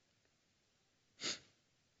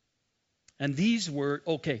 And these were,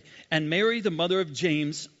 and Mary, the mother of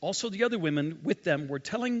James, also the other women with them, were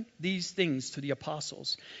telling these things to the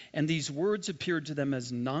apostles. And these words appeared to them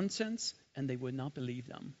as nonsense, and they would not believe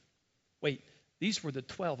them. Wait, these were the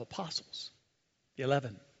 12 apostles. The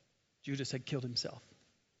 11. Judas had killed himself.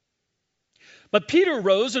 But Peter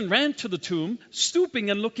rose and ran to the tomb, stooping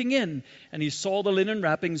and looking in. And he saw the linen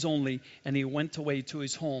wrappings only, and he went away to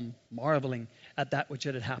his home, marveling at that which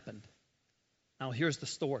had happened. Now here's the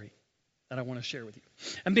story that I want to share with you.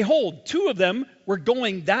 And behold, 2 of them were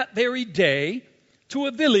going that very day to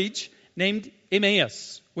a village named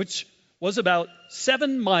Emmaus, which was about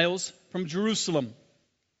 7 miles from Jerusalem.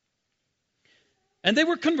 And they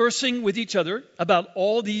were conversing with each other about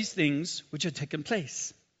all these things which had taken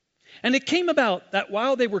place. And it came about that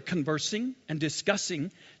while they were conversing and discussing,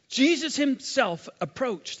 Jesus himself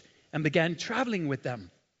approached and began traveling with them.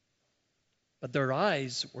 But their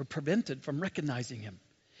eyes were prevented from recognizing him.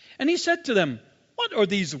 And he said to them, "What are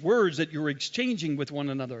these words that you are exchanging with one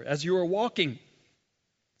another as you are walking?"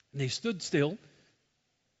 And they stood still,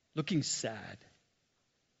 looking sad.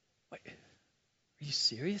 Wait, are you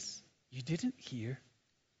serious? You didn't hear?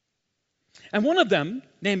 And one of them,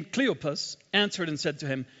 named Cleopas, answered and said to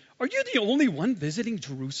him, "Are you the only one visiting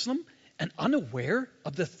Jerusalem and unaware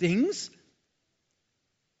of the things?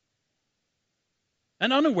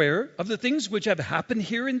 And unaware of the things which have happened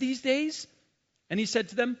here in these days?" And he said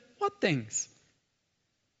to them, "What things?"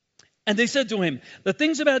 And they said to him, "The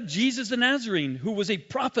things about Jesus the Nazarene, who was a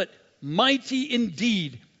prophet, mighty in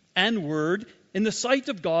deed and word in the sight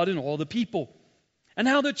of God and all the people. And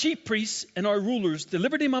how the chief priests and our rulers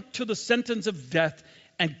delivered him up to the sentence of death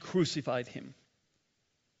and crucified him.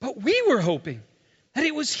 But we were hoping that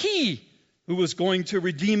it was he who was going to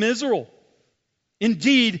redeem Israel.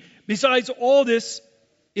 Indeed, besides all this,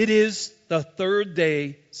 it is the 3rd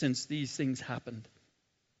day since these things happened.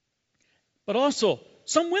 But also,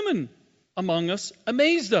 some women among us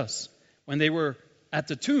amazed us when they were at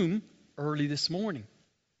the tomb early this morning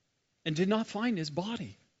and did not find his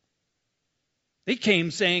body. They came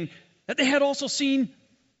saying that they had also seen,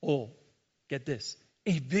 get this,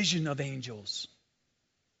 a vision of angels."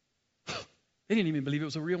 They didn't even believe it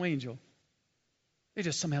was a real angel. They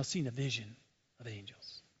just somehow seen a vision of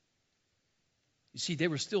angels. You see, they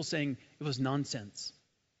were still saying it was nonsense,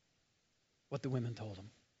 what the women told them.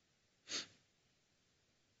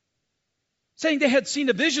 Saying they had seen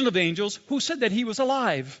a vision of angels who said that he was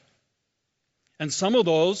alive. And some of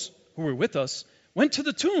those who were with us went to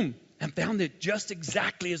the tomb and found it just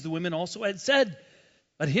exactly as the women also had said.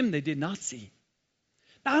 But him they did not see.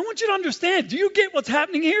 Now I want you to understand, do you get what's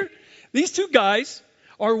happening here? These 2 guys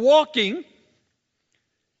are walking,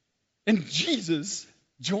 and Jesus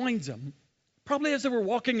joins them. Probably as they were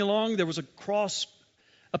walking along, there was a cross,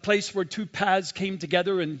 a place where 2 paths came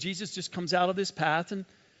together, and Jesus just comes out of this path, and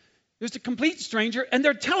there's a complete stranger, and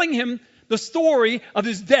they're telling him the story of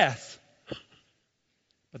his death.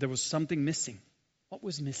 But there was something missing. What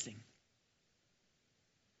was missing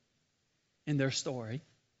in their story?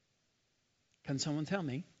 Can someone tell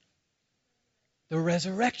me? The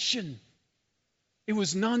resurrection. It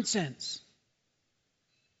was nonsense.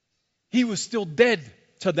 He was still dead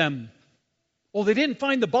to them. Well, they didn't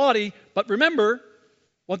find the body, but remember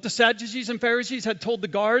what the Sadducees and Pharisees had told the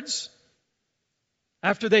guards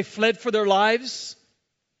after they fled for their lives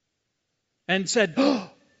and said,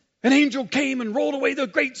 "An angel came and rolled away the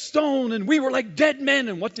great stone, and we were like dead men."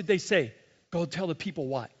 And what did they say? Go tell the people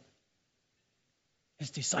what?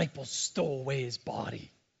 His disciples stole away his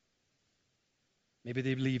body. Maybe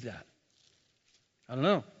they believe that. I don't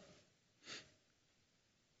know.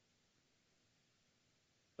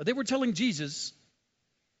 But they were telling Jesus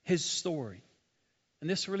his story. And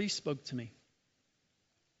this really spoke to me.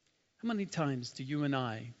 How many times do you and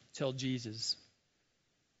I tell Jesus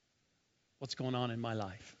what's going on in my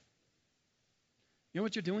life? You know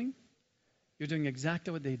what you're doing? You're doing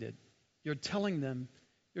exactly what they did. You're telling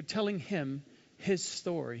him his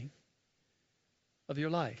story of your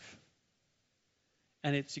life.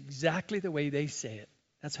 And it's exactly the way they say it.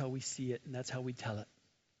 That's how we see it, and that's how we tell it.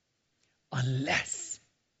 Unless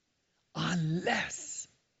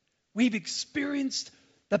we've experienced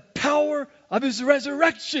the power of his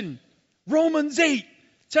resurrection. Romans 8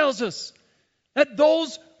 tells us that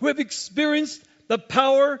those who have experienced the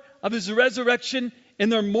power of his resurrection in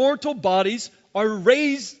their mortal bodies are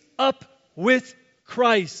raised up with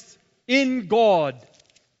Christ in God.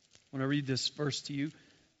 When I read this verse to you,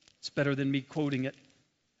 it's better than me quoting it.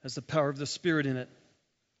 It has the power of the Spirit in it.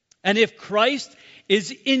 And if Christ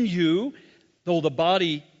is in you, though the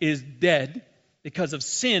body is dead because of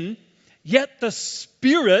sin, yet the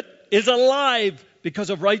Spirit is alive because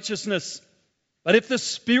of righteousness. But if the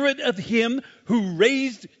Spirit of him who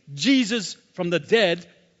raised Jesus from the dead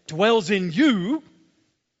dwells in you,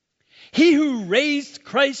 he who raised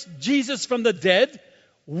Christ Jesus from the dead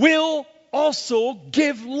will also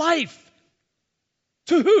give life.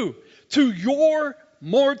 To who? To your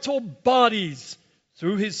mortal bodies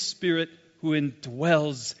through his Spirit who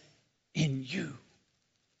indwells in you.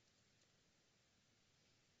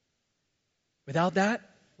 Without that,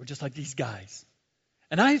 we're just like these guys.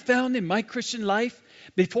 And I found in my Christian life,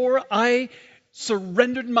 before I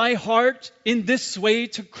surrendered my heart in this way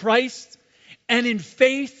to Christ, and in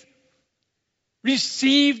faith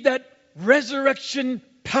received that resurrection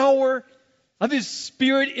power of his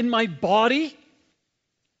Spirit in my body,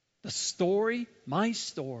 my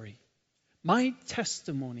story, my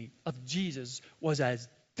testimony of Jesus was as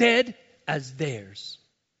dead as theirs.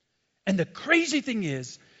 And the crazy thing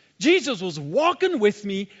is, Jesus was walking with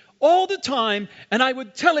me all the time, and I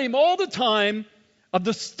would tell him all the time of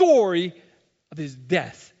the story of his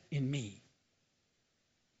death in me.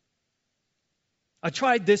 I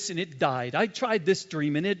tried this and it died. I tried this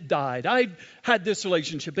dream and it died. I had this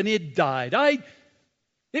relationship and it died.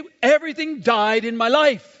 Everything died in my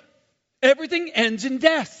life. Everything ends in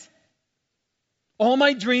death. All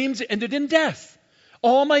my dreams ended in death.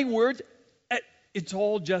 All my words, it's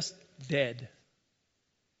all just dead.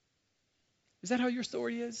 Is that how your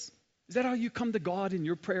story is? Is that how you come to God in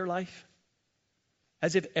your prayer life?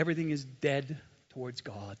 As if everything is dead towards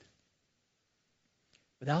God.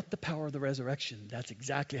 Without the power of the resurrection, that's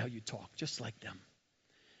exactly how you talk, just like them.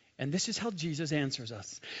 And this is how Jesus answers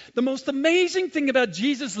us. The most amazing thing about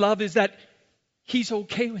Jesus' love is that he's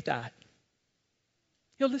okay with that.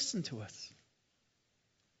 He'll listen to us.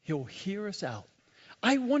 He'll hear us out.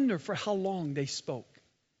 I wonder for how long they spoke.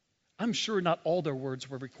 I'm sure not all their words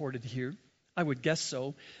were recorded here. I would guess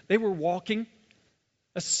so. They were walking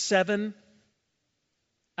a 7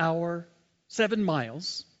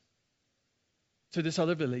 miles to this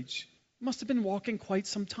other village. Must have been walking quite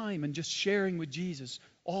some time and just sharing with Jesus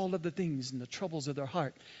all of the things and the troubles of their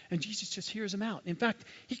heart. And Jesus just hears them out. In fact,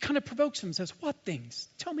 he kind of provokes them and says, "What things?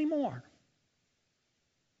 Tell me more."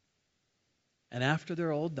 And after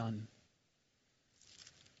they're all done,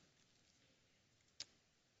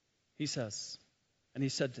 he says, and he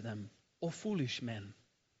said to them, "O foolish men,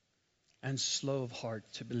 and slow of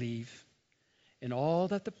heart to believe in all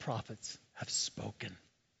that the prophets have spoken.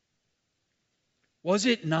 Was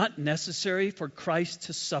it not necessary for Christ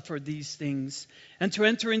to suffer these things and to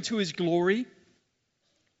enter into his glory?"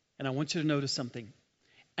 And I want you to notice something.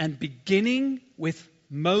 "And beginning with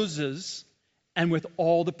Moses and with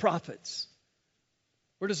all the prophets."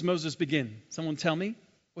 Where does Moses begin? Someone tell me.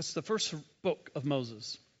 What's the first book of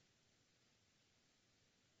Moses?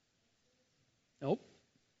 Nope.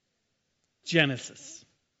 Genesis.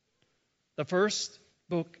 The first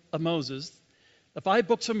book of Moses, the 5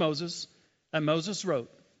 books of Moses that Moses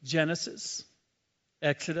wrote: Genesis,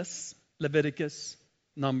 Exodus, Leviticus,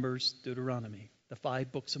 Numbers, Deuteronomy. The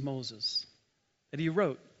 5 books of Moses that he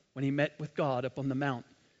wrote when he met with God up on the mount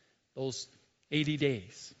those 80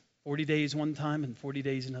 days. 40 days one time and 40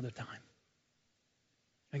 days another time.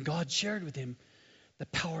 And God shared with him the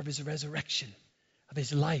power of his resurrection, of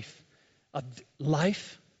his life, of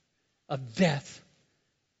death,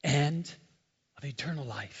 and of eternal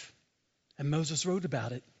life. And Moses wrote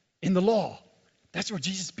about it in the law. That's where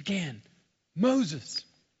Jesus began. Moses.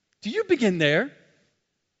 Do you begin there?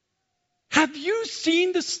 Have you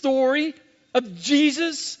seen the story of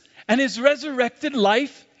Jesus and his resurrected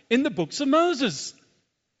life in the books of Moses?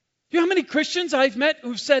 You know how many Christians I've met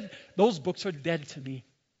who've said, "Those books are dead to me."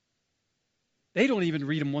 They don't even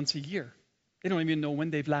read them once a year. They don't even know when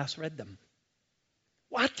they've last read them.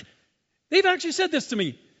 What? They've actually said this to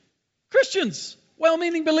me. Christians,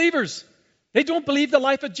 well-meaning believers, they don't believe the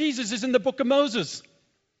life of Jesus is in the book of Moses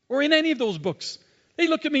or in any of those books. They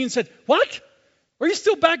look at me and said, "What? Are you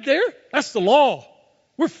still back there? That's the law.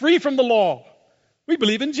 We're free from the law. We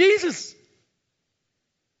believe in Jesus."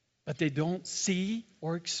 But they don't see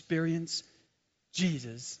or experience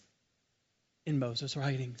Jesus in Moses'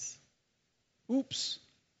 writings. Oops.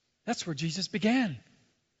 That's where Jesus began.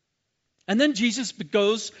 And then Jesus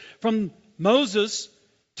goes from Moses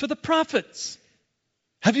to the prophets.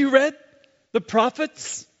 Have you read the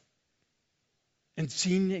prophets? and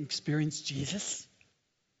seen and experienced Jesus?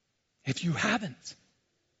 If you haven't,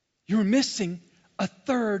 you're missing a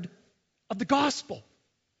third of the gospel.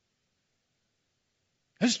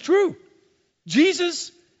 That's true.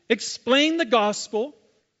 Jesus explained the gospel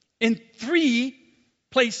in 3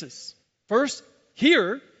 places. First,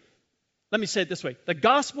 here, let me say it this way. The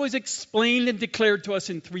gospel is explained and declared to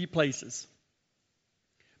us in 3 places.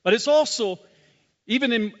 But it's also,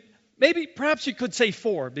 even in, perhaps you could say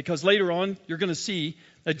 4, because later on you're going to see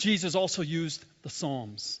that Jesus also used the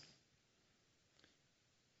Psalms.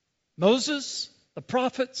 Moses, the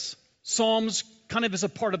prophets, Psalms kind of is a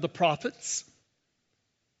part of the prophets,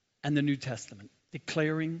 and the New Testament,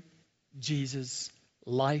 declaring Jesus'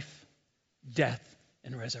 life, death,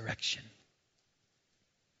 and resurrection.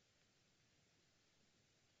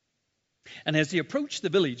 And as he approached the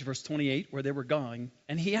village, verse 28, where they were going,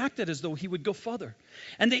 and he acted as though he would go further.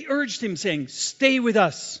 And they urged him, saying, "Stay with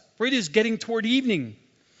us, for it is getting toward evening,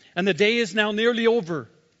 and the day is now nearly over."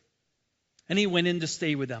 And he went in to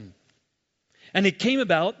stay with them. And it came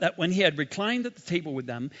about that when he had reclined at the table with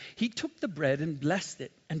them, he took the bread and blessed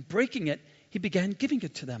it, and breaking it, he began giving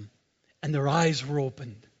it to them. And their eyes were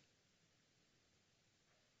opened.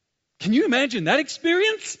 Can you imagine that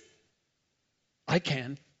experience? I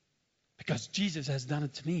can, because Jesus has done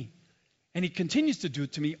it to me. And he continues to do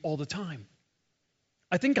it to me all the time.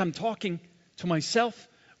 I think I'm talking to myself,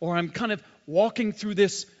 or I'm kind of walking through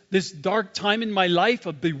this dark time in my life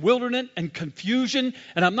of bewilderment and confusion,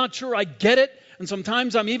 and I'm not sure I get it. And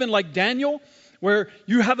sometimes I'm even like Daniel, where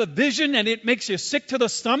you have a vision and it makes you sick to the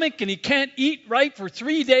stomach and he can't eat right for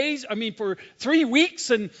 3 days, for 3 weeks,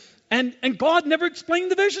 and God never explained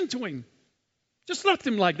the vision to him. Just left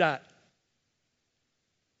him like that.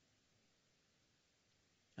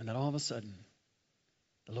 And then all of a sudden,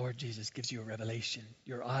 the Lord Jesus gives you a revelation.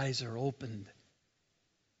 Your eyes are opened.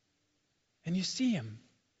 And you see him.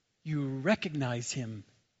 You recognize him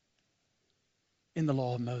in the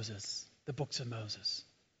law of Moses, the books of Moses.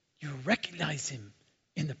 You recognize him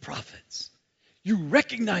in the prophets. You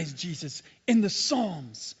recognize Jesus in the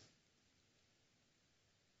Psalms.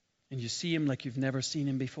 And you see him like you've never seen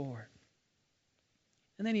him before.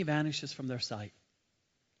 And then he vanishes from their sight.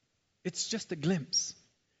 It's just a glimpse.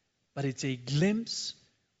 But it's a glimpse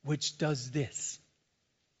which does this.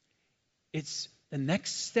 It's the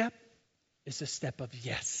next step is a step of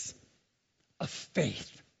yes, of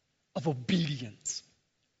faith, of obedience.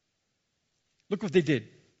 Look what they did.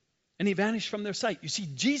 And he vanished from their sight. You see,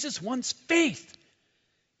 Jesus wants faith.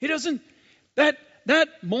 He doesn't,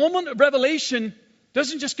 that moment of revelation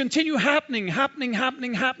doesn't just continue happening.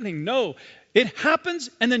 No, it happens,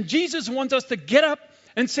 and then Jesus wants us to get up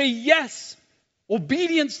and say yes.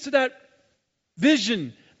 Obedience to that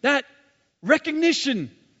vision, that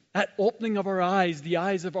recognition, that opening of our eyes, the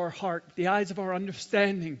eyes of our heart, the eyes of our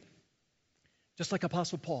understanding. Just like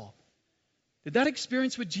Apostle Paul. Did that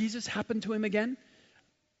experience with Jesus happen to him again?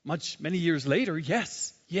 Many years later,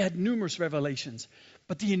 yes. He had numerous revelations.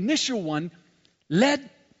 But the initial one led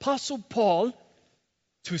Apostle Paul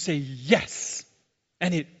to say yes.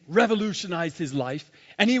 And it revolutionized his life.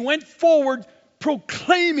 And he went forward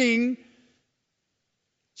proclaiming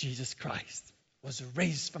Jesus Christ was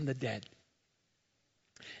raised from the dead.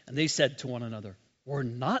 And they said to one another, "Were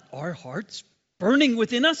not our hearts burning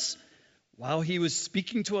within us while he was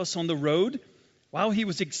speaking to us on the road, while he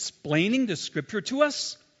was explaining the scripture to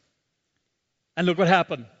us?" And look what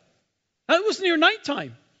happened. It was near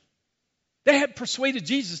nighttime. They had persuaded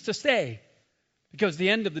Jesus to stay because the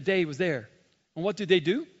end of the day was there. And what did they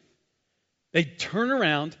do? They turn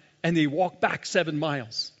around and they walk back 7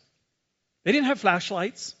 miles. They didn't have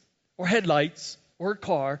flashlights or headlights or a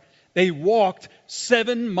car. They walked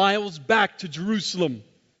 7 miles back to Jerusalem.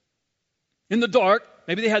 In the dark,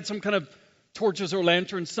 maybe they had some kind of torches or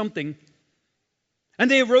lanterns, something. And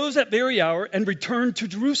they arose that very hour and returned to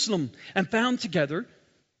Jerusalem and found together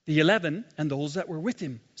the 11 and those that were with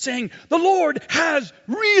him, saying, "The Lord has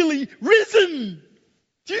really risen."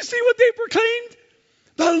 Do you see what they proclaimed?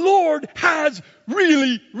 The Lord has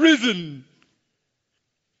really risen.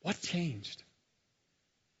 What changed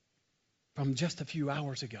from just a few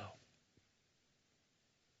hours ago?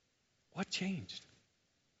 What changed?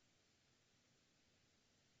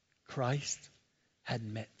 Christ had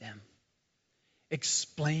met them,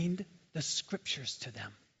 explained the scriptures to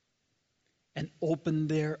them, and opened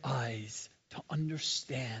their eyes to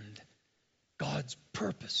understand God's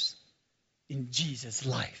purpose in Jesus'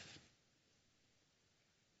 life.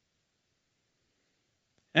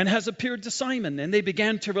 And has appeared to Simon, and they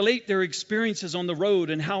began to relate their experiences on the road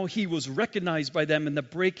and how he was recognized by them in the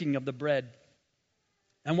breaking of the bread.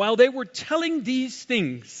 And while they were telling these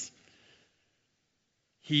things,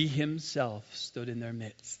 He himself stood in their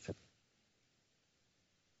midst.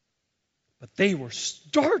 But they were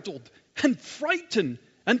startled and frightened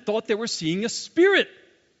and thought they were seeing a spirit.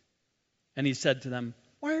 And he said to them,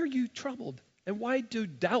 "Why are you troubled? And why do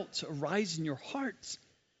doubts arise in your hearts?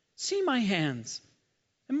 See my hands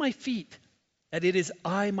and my feet, that it is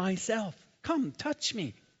I myself. Come, touch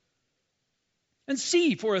me. And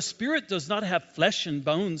see, for a spirit does not have flesh and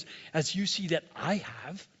bones, as you see that I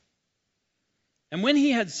have." And when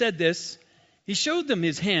he had said this, he showed them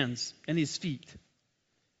his hands and his feet.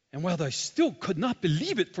 And while they still could not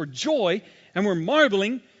believe it for joy and were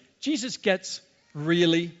marveling, Jesus gets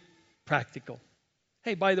really practical.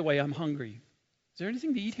 "Hey, by the way, I'm hungry. Is there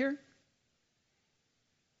anything to eat here?"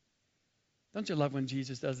 Don't you love when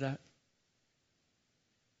Jesus does that?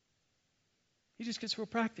 He just gets real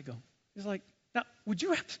practical. He's like, now, would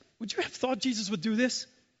you have thought Jesus would do this?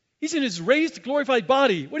 He's in his raised, glorified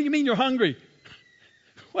body. What do you mean you're hungry?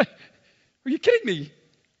 What? Are you kidding me?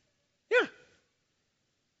 Yeah.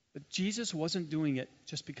 But Jesus wasn't doing it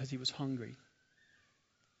just because he was hungry.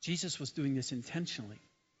 Jesus was doing this intentionally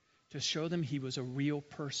to show them he was a real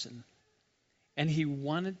person. And he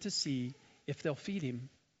wanted to see if they'll feed him.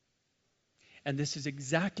 And this is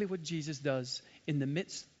exactly what Jesus does in the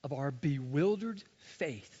midst of our bewildered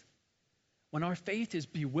faith. When our faith is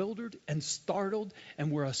bewildered and startled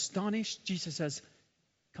and we're astonished, Jesus says,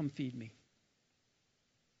 "Come feed me."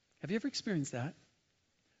 Have you ever experienced that?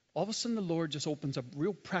 All of a sudden the Lord just opens a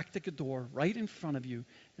real practical door right in front of you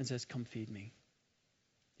and says, "Come feed me."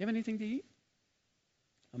 You have anything to eat?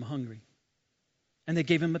 "I'm hungry." And they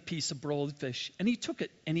gave him a piece of broiled fish, and he took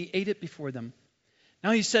it and he ate it before them.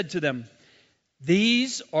 Now he said to them,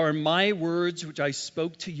 "These are my words which I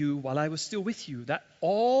spoke to you while I was still with you, that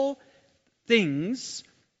all things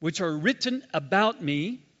which are written about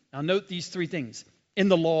me," now note these three things, "in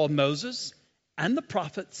the law of Moses and the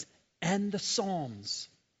prophets and the Psalms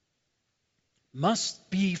must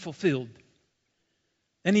be fulfilled."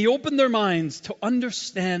 And he opened their minds to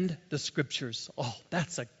understand the scriptures. Oh,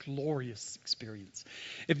 that's a glorious experience.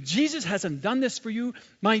 If Jesus hasn't done this for you,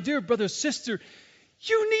 my dear brother, sister,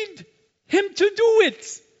 you need him to do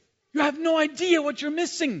it. You have no idea what you're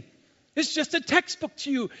missing. It's just a textbook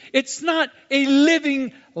to you. It's not a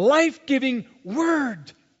living, life-giving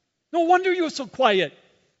word. No wonder you're so quiet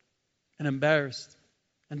and embarrassed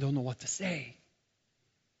and don't know what to say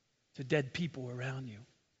to dead people around you.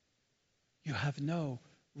 You have no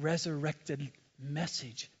resurrected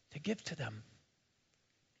message to give to them.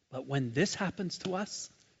 But when this happens to us,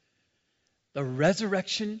 the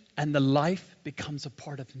resurrection and the life becomes a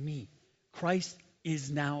part of me. Christ is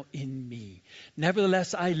now in me.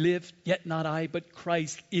 Nevertheless, I live, yet not I, but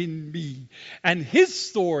Christ in me. And his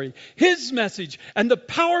story, his message, and the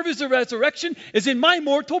power of his resurrection is in my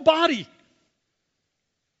mortal body.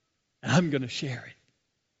 And I'm going to share it.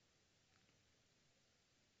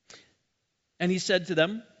 And he said to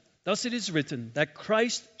them, "Thus it is written, that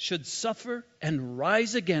Christ should suffer and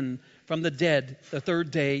rise again from the dead the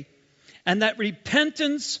third day, and that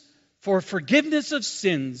repentance for forgiveness of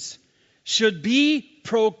sins should be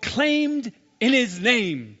proclaimed in his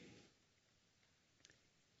name."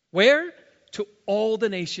 Where? To all the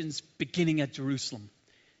nations, beginning at Jerusalem.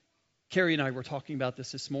 Carrie and I were talking about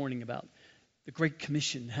this morning, about the Great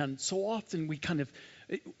Commission. And so often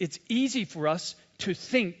it's easy for us to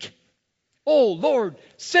think, "Oh, Lord,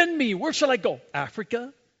 send me. Where shall I go?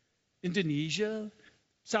 Africa? Indonesia?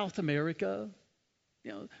 South America?"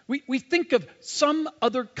 We think of some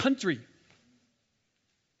other country.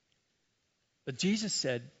 But Jesus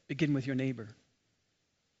said, begin with your neighbor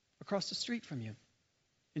across the street from you,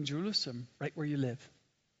 in Jerusalem, right where you live.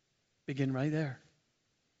 Begin right there.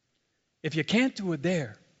 If you can't do it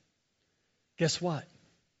there, guess what?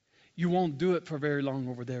 You won't do it for very long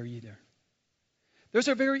over there either. There's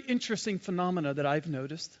a very interesting phenomena that I've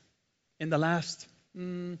noticed in the last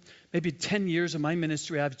maybe 10 years of my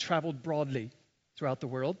ministry. I've traveled broadly throughout the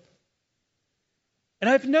world. And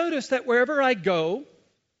I've noticed that wherever I go,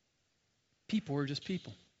 people are just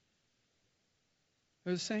people.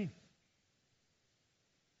 They're the same.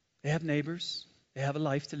 They have neighbors. They have a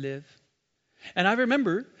life to live. And I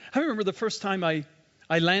remember the first time I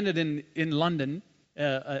landed in London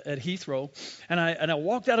at Heathrow, and I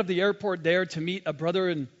walked out of the airport there to meet a brother,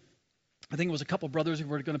 and I think it was a couple brothers who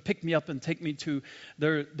were going to pick me up and take me to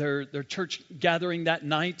their church gathering that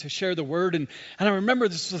night to share the word. And I remember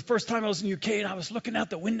this was the first time I was in the UK, and I was looking out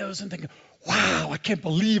the windows and thinking, wow, I can't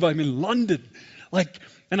believe I'm in London.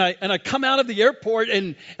 And I come out of the airport,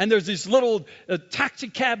 and there's this little taxi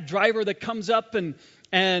cab driver that comes up, and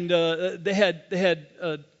and they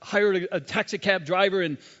had hired a taxi cab driver,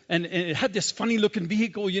 and it had this funny looking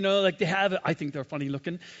vehicle, like they have. I think they're funny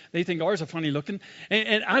looking. They think ours are funny looking.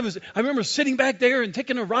 And I remember sitting back there and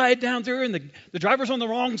taking a ride down there, and the driver's on the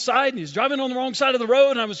wrong side, and he's driving on the wrong side of the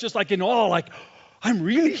road, and I was just like in awe, like, I'm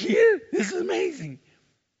really here? This is amazing.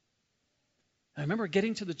 I remember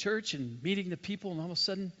getting to the church and meeting the people, and all of a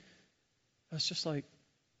sudden, I was just like,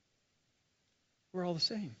 we're all the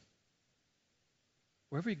same.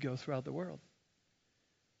 Wherever you go throughout the world.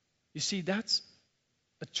 You see, that's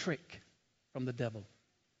a trick from the devil.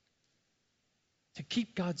 To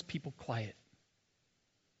keep God's people quiet.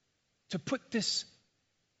 To put this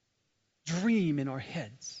dream in our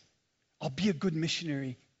heads. I'll be a good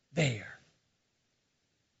missionary there.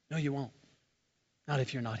 No, you won't. Not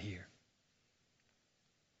if you're not here.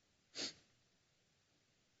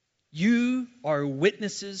 You are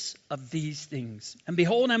witnesses of these things. And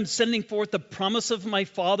behold, I'm sending forth the promise of my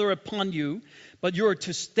Father upon you, but you are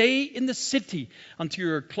to stay in the city until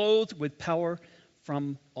you are clothed with power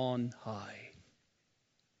from on high.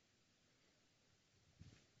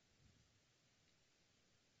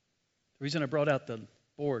 The reason I brought out the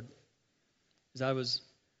board is I was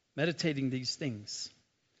meditating these things.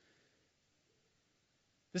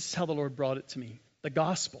 This is how the Lord brought it to me. The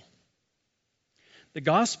gospel. The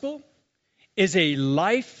gospel is a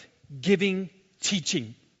life-giving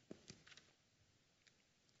teaching.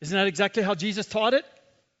 Isn't that exactly how Jesus taught it?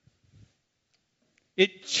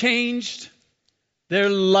 It changed their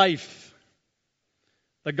life.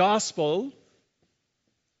 The gospel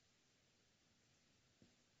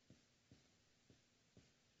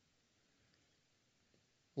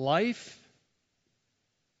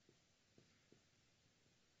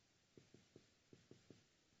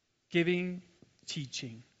life-giving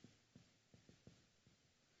teaching.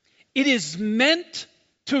 It is meant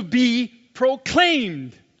to be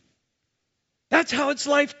proclaimed. That's how it's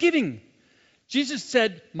life-giving. Jesus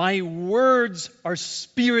said, my words are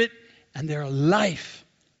spirit and they're life.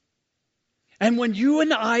 And when you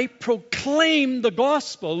and I proclaim the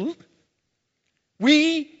gospel,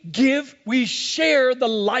 we share the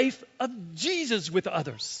life of Jesus with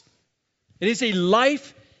others. It is a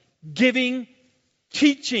life-giving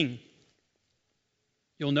teaching.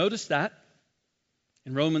 You'll notice that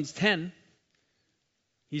in Romans 10,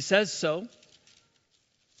 he says so.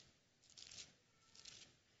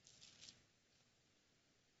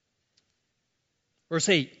 Verse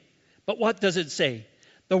 8, but what does it say?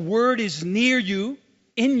 The word is near you,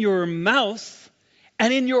 in your mouth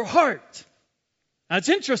and in your heart. Now it's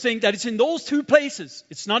interesting that it's in those two places.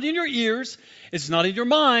 It's not in your ears. It's not in your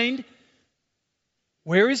mind.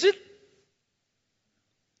 Where is it?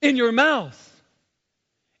 In your mouth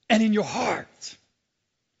and in your heart.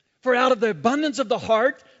 For out of the abundance of the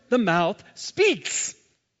heart, the mouth speaks.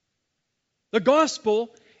 The gospel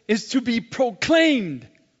is to be proclaimed.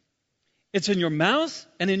 It's in your mouth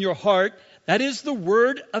and in your heart. That is the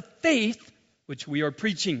word of faith which we are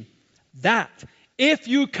preaching. That if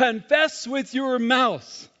you confess with your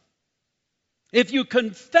mouth,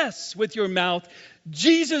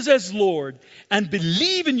 Jesus as Lord, and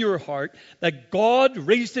believe in your heart that God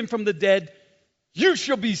raised him from the dead, you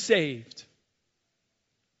shall be saved.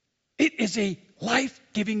 It is a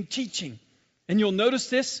life-giving teaching. And you'll notice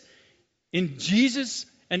this in Jesus,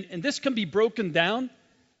 and this can be broken down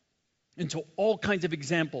into all kinds of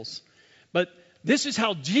examples. But this is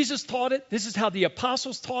how Jesus taught it. This is how the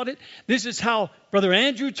apostles taught it. This is how Brother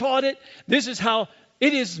Andrew taught it. This is how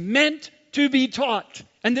it is meant to be taught.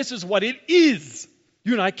 And this is what it is.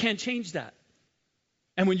 You and I can't change that.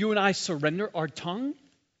 And when you and I surrender our tongue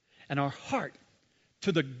and our heart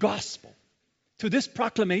to the gospel, to this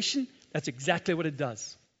proclamation, that's exactly what it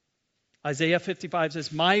does. Isaiah 55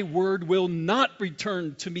 says, my word will not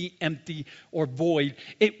return to me empty or void.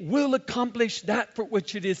 It will accomplish that for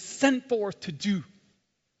which it is sent forth to do.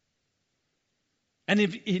 And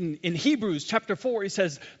in Hebrews chapter 4, he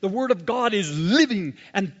says, the word of God is living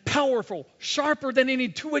and powerful, sharper than any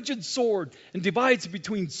two-edged sword, and divides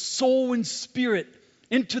between soul and spirit,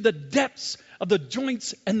 into the depths of the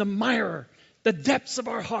joints and the marrow, the depths of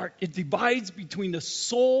our heart. It divides between the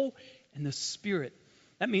soul and the spirit.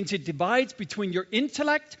 That means it divides between your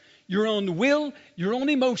intellect, your own will, your own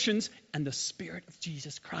emotions, and the Spirit of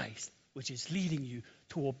Jesus Christ, which is leading you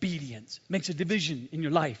to obedience. Makes a division in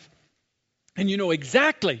your life. And you know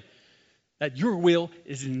exactly that your will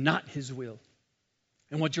is not his will.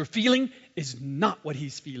 And what you're feeling is not what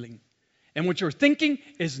he's feeling. And what you're thinking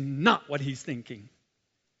is not what he's thinking.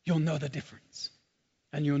 You'll know the difference.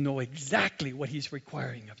 And you'll know exactly what he's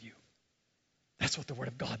requiring of you. That's what the Word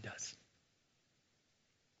of God does.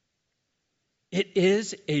 It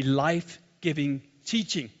is a life-giving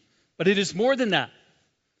teaching. But it is more than that.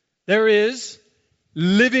 There is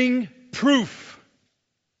living proof.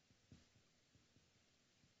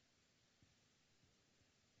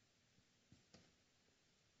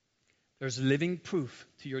 There's living proof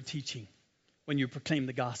to your teaching when you proclaim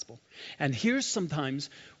the gospel. And here's sometimes,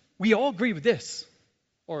 we all agree with this,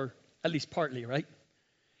 or at least partly, right?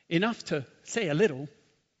 Enough to say a little.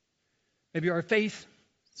 Maybe our faith,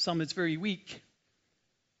 some it's very weak.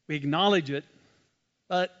 We acknowledge it,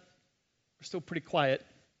 but we're still pretty quiet.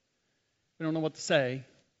 We don't know what to say,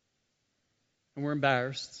 and we're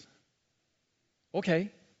embarrassed.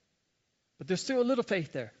 Okay, but there's still a little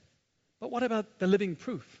faith there. But what about the living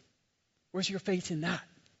proof? Where's your faith in that?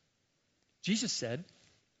 Jesus said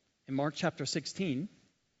in Mark chapter 16,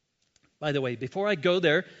 by the way, before I go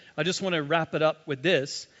there, I just want to wrap it up with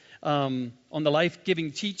this. On the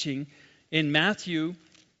life-giving teaching, in Matthew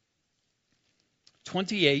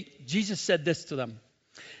 28, Jesus said this to them.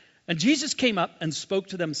 And Jesus came up and spoke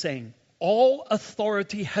to them, saying, all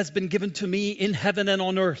authority has been given to me in heaven and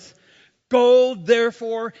on earth. Go,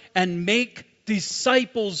 therefore, and make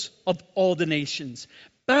disciples of all the nations,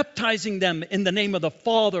 baptizing them in the name of the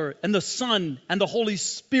Father and the Son and the Holy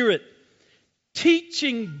Spirit,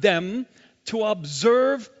 teaching them to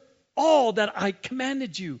observe all that I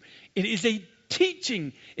commanded you. It is a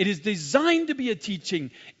teaching. It is designed to be a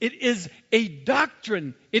teaching. It is a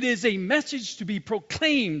doctrine. It is a message to be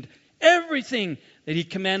proclaimed. Everything that He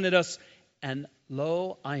commanded us. And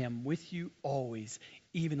lo, I am with you always,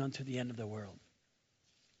 even unto the end of the world.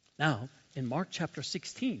 Now, in Mark chapter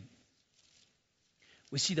 16,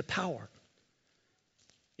 we see the power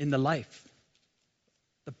in the life.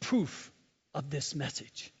 The proof of this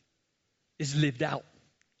message is lived out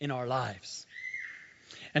in our lives.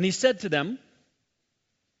 And He said to them,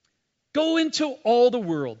 go into all the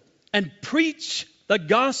world and preach the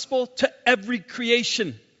gospel to every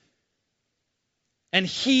creation. And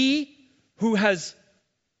he who has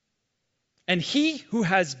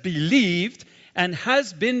believed and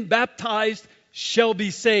has been baptized shall be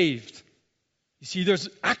saved. You see, there's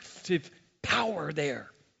active power there.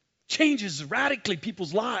 Changes radically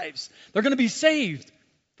people's lives. They're going to be saved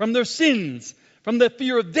from their sins, from the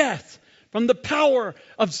fear of death, from the power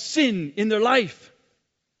of sin in their life.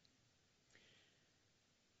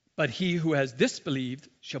 But he who has disbelieved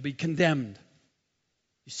shall be condemned.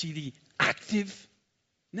 You see the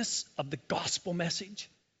activeness of the gospel message?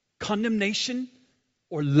 Condemnation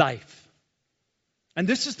or life? And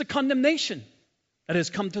this is the condemnation that has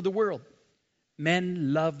come to the world.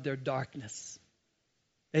 Men love their darkness.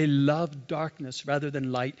 They love darkness rather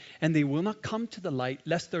than light, and they will not come to the light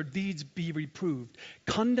lest their deeds be reproved.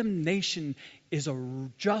 Condemnation is a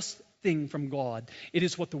just thing from God. It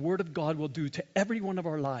is what the Word of God will do to every one of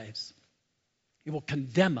our lives. It will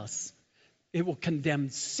condemn us. It will condemn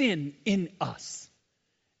sin in us.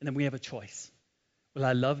 And then we have a choice. Will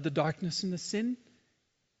I love the darkness and the sin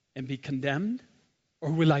and be condemned?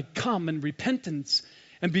 Or will I come in repentance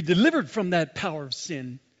and be delivered from that power of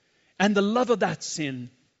sin and the love of that sin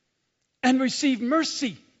and receive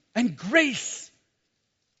mercy and grace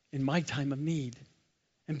in my time of need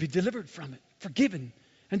and be delivered from it, forgiven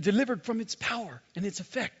and delivered from its power and its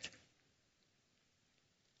effect?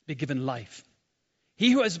 Be given life.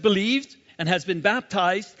 He who has believed and has been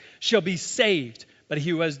baptized shall be saved, but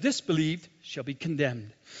he who has disbelieved shall be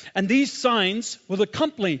condemned. And these signs will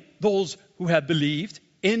accompany those who have believed.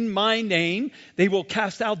 In my name they will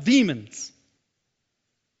cast out demons.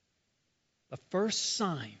 The first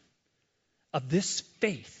sign of this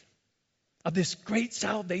faith, of this great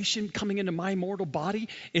salvation coming into my mortal body,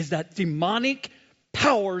 is that demonic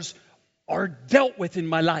powers are dealt with in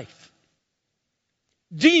my life.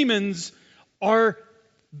 Demons are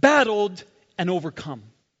battled and overcome.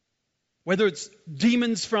 Whether it's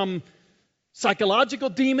demons from psychological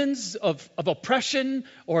demons of oppression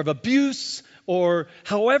or of abuse, or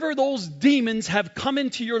however those demons have come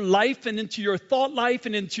into your life and into your thought life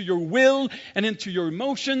and into your will and into your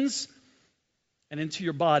emotions and into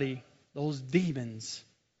your body, those demons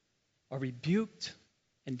are rebuked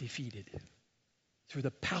and defeated through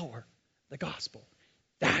the power of the gospel.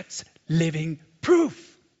 That's living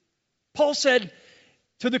proof. Paul said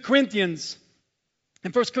to the Corinthians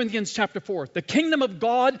in 1 Corinthians chapter 4, the kingdom of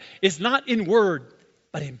God is not in word,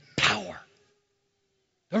 but in power.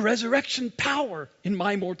 The resurrection power in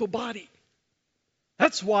my mortal body.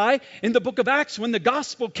 That's why in the book of Acts, when the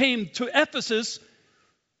gospel came to Ephesus,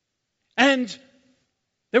 and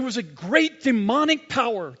there was a great demonic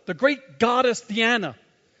power, the great goddess Diana,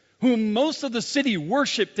 whom most of the city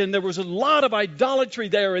worshipped, and there was a lot of idolatry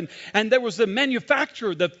there, and there was the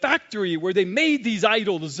manufacturer, the factory where they made these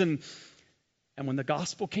idols. And when the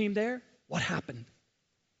gospel came there, what happened?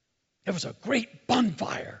 There was a great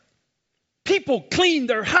bonfire. People cleaned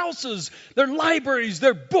their houses, their libraries,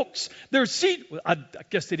 their books, their I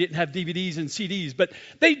guess they didn't have DVDs and CDs, but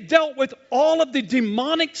they dealt with all of the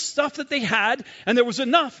demonic stuff that they had, and there was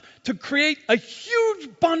enough to create a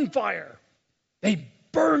huge bonfire. They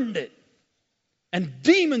burned it, and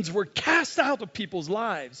demons were cast out of people's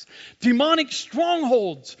lives. Demonic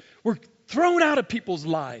strongholds were thrown out of people's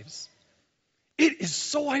lives. It is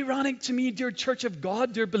so ironic to me, dear church of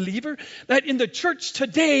God, dear believer, that in the church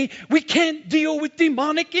today, we can't deal with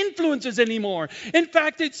demonic influences anymore. In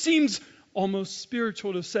fact, it seems almost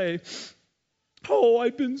spiritual to say, oh,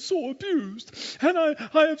 I've been so abused, and I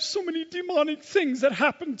have so many demonic things that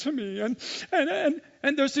happen to me.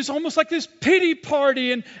 And there's this almost like this pity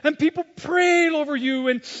party, and people pray over you,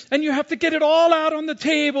 and you have to get it all out on the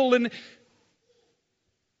table. And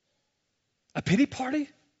a pity party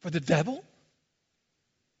for the devil?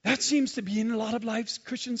 That seems to be in a lot of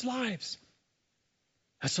Christians' lives.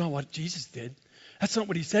 That's not what Jesus did. That's not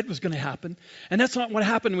what he said was going to happen. And that's not what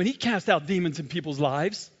happened when he cast out demons in people's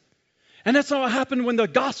lives. And that's not what happened when the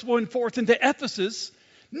gospel went forth into Ephesus.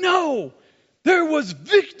 No, there was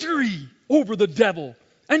victory over the devil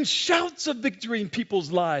and shouts of victory in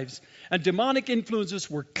people's lives. And demonic influences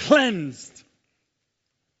were cleansed,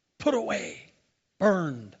 put away,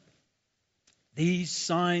 burned. These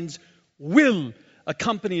signs will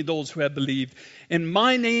accompany those who have believed. In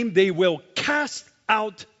my name, they will cast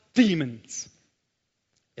out demons.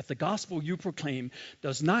 If the gospel you proclaim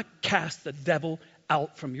does not cast the devil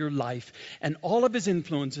out from your life and all of his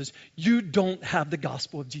influences, you don't have the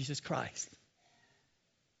gospel of Jesus Christ.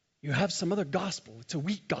 You have some other gospel. It's a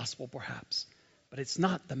weak gospel, perhaps, but it's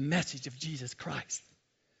not the message of Jesus Christ.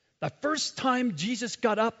 The first time Jesus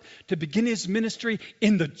got up to begin his ministry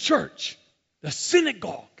in the church, the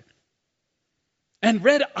synagogue, and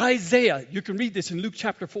read Isaiah. You can read this in Luke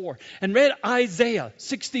chapter 4. And read Isaiah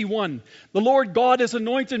 61. The Lord God has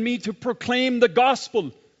anointed me to proclaim the gospel.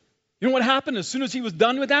 You know what happened as soon as he was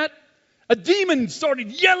done with that? A demon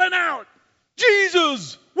started yelling out,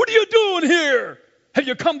 Jesus, what are you doing here? Have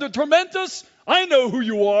you come to torment us? I know who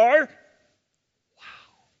you are. Wow.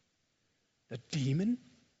 The demon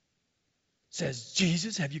says,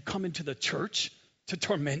 Jesus, have you come into the church to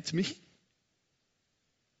torment me?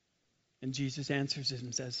 And Jesus answers him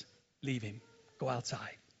and says, leave him, go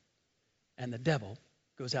outside. And the devil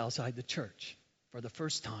goes outside the church for the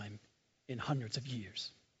first time in hundreds of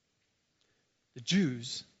years. The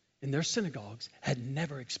Jews in their synagogues had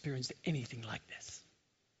never experienced anything like this.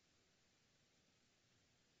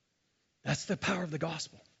 That's the power of the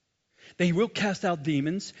gospel. They will cast out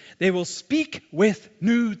demons. They will speak with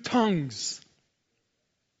new tongues.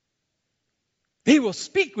 They will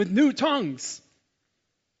speak with new tongues.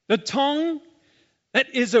 The tongue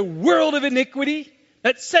that is a world of iniquity,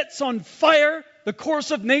 that sets on fire the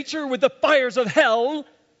course of nature with the fires of hell,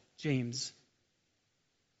 James.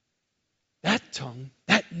 That tongue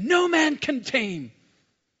that no man can tame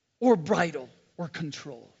or bridle or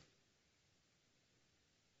control.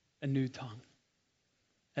 A new tongue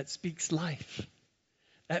that speaks life,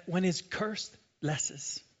 that when is cursed,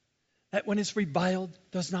 blesses, that when is reviled,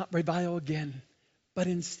 does not revile again, but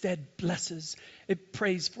instead blesses. It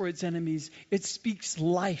prays for its enemies. It speaks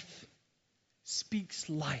life, speaks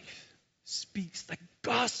the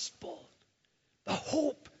gospel, the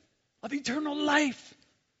hope of eternal life.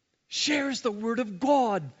 Shares the word of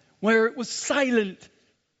God where it was silent.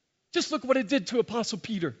 Just look what it did to Apostle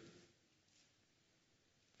Peter.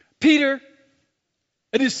 Peter,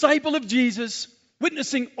 a disciple of Jesus,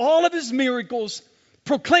 witnessing all of his miracles,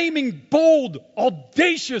 proclaiming bold,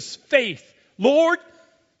 audacious faith. Lord,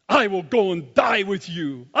 I will go and die with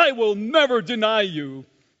you. I will never deny you.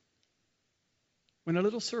 When a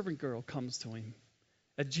little servant girl comes to him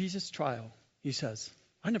at Jesus' trial, he says,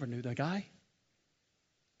 I never knew that guy.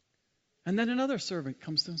 And then another servant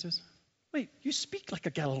comes to him and says, wait, you speak like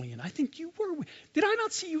a Galilean. I think you were. Did I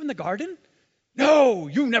not see you in the garden? No,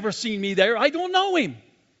 you've never seen me there. I don't know him.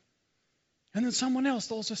 And then someone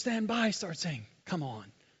else also stand by starts saying, come on.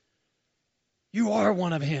 You are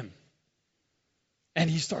one of him. And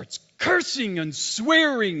he starts cursing and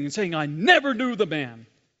swearing and saying, I never knew the man.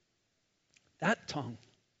 That tongue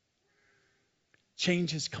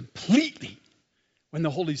changes completely when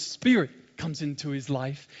the Holy Spirit comes into his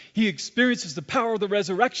life. He experiences the power of the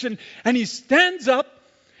resurrection, and he stands up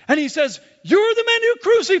and he says, you're the man who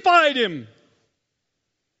crucified him.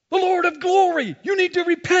 The Lord of glory. You need to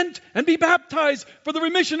repent and be baptized for the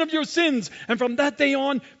remission of your sins. And from that day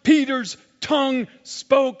on, Peter's tongue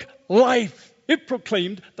spoke life. It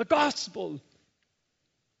proclaimed the gospel.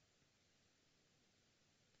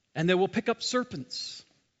 And they will pick up serpents.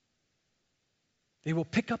 They will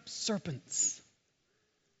pick up serpents.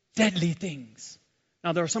 Deadly things.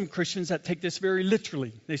 Now, there are some Christians that take this very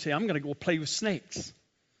literally. They say, I'm going to go play with snakes.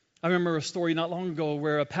 I remember a story not long ago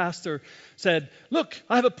where a pastor said, look,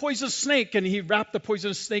 I have a poisonous snake. And he wrapped the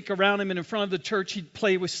poisonous snake around him, and in front of the church, he'd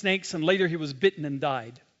play with snakes, and later he was bitten and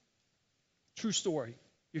died. True story.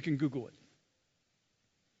 You can Google it.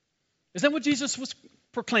 Is that what Jesus was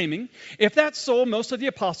proclaiming? If that's so, most of the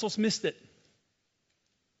apostles missed it.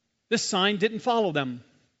 This sign didn't follow them.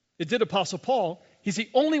 It did Apostle Paul. He's the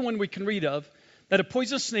only one we can read of that a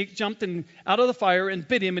poisonous snake jumped out of the fire and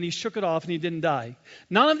bit him, and he shook it off and he didn't die.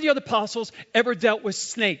 None of the other apostles ever dealt with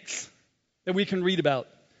snakes that we can read about.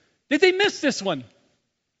 Did they miss this one?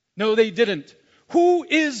 No, they didn't. Who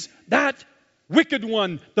is that wicked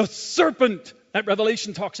one, the serpent that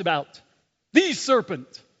Revelation talks about? The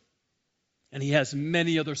serpent. And he has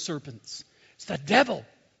many other serpents. It's the devil.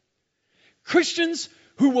 Christians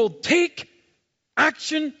who will take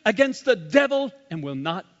action against the devil and will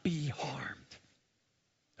not be harmed.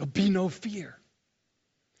 There'll be no fear.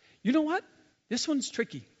 You know what? This one's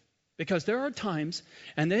tricky because there are times,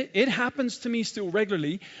 and it happens to me still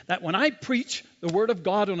regularly, that when I preach the Word of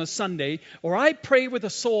God on a Sunday, or I pray with a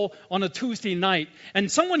soul on a Tuesday night,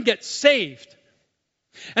 and someone gets saved,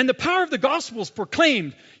 and the power of the gospel is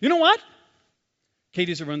proclaimed, you know what?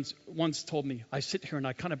 Katie's once told me, I sit here and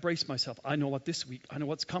I kind of brace myself. I know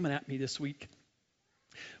what's coming at me this week.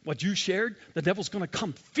 What you shared, the devil's going to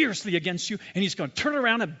come fiercely against you, and he's going to turn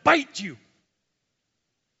around and bite you.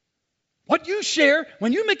 What you share,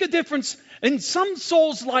 when you make a difference in some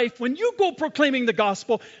soul's life, when you go proclaiming the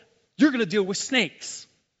gospel, you're going to deal with snakes,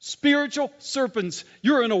 spiritual serpents.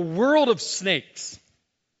 You're in a world of snakes,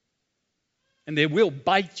 and they will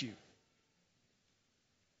bite you.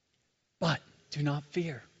 But do not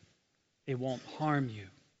fear. They won't harm you.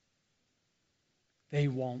 They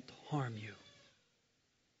won't harm you.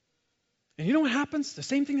 And you know what happens? The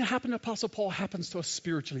same thing that happened to Apostle Paul happens to us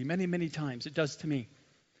spiritually many, many times. It does to me.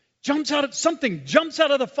 Something jumps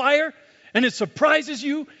out of the fire, and it surprises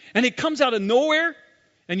you, and it comes out of nowhere,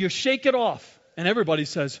 and you shake it off. And everybody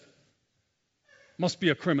says, must be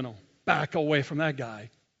a criminal. Back away from that guy.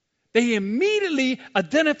 They immediately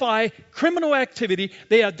identify criminal activity.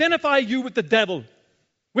 They identify you with the devil,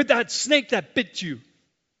 with that snake that bit you.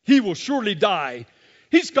 He will surely die.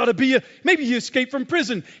 He's got to be maybe he escaped from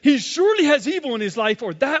prison. He surely has evil in his life,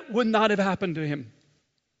 or that would not have happened to him.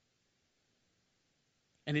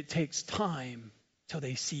 And it takes time till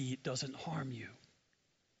they see it doesn't harm you.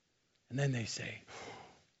 And then they say,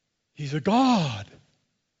 he's a god.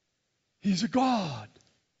 He's a god.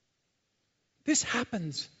 This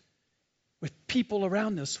happens with people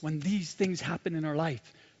around us when these things happen in our life.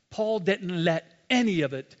 Paul didn't let any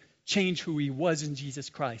of it change who he was in Jesus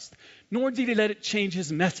Christ, nor did he let it change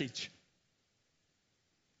his message.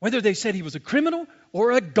 Whether they said he was a criminal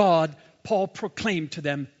or a god, Paul proclaimed to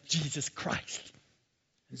them Jesus Christ.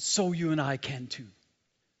 And so you and I can too.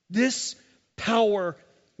 This power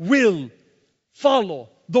will follow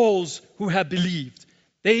those who have believed.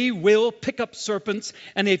 They will pick up serpents,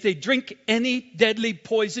 and if they drink any deadly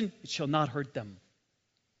poison, it shall not hurt them.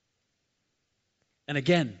 And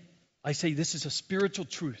again, I say this is a spiritual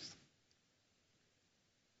truth.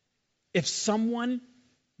 If someone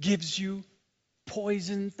gives you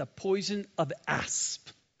poison, the poison of asp,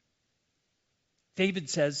 David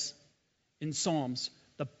says in Psalms,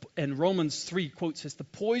 and Romans 3 quotes this, the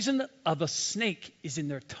poison of a snake is in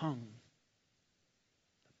their tongue.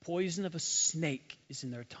 The poison of a snake is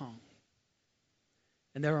in their tongue.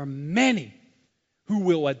 And there are many who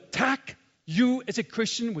will attack you as a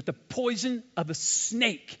Christian with the poison of a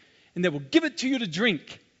snake, and they will give it to you to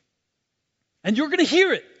drink. And you're going to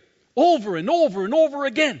hear it over and over and over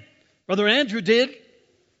again. Brother Andrew did.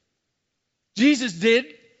 Jesus did.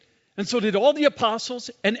 And so did all the apostles.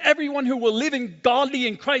 And everyone who will live in godly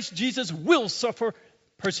in Christ Jesus will suffer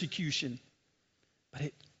persecution. But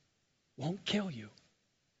it won't kill you.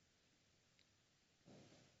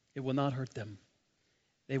 It will not hurt them.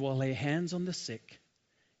 They will lay hands on the sick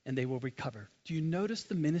and they will recover. Do you notice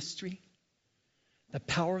the ministry? The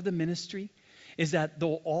power of the ministry is that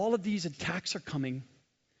though all of these attacks are coming,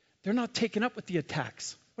 they're not taken up with the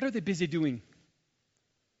attacks. What are they busy doing?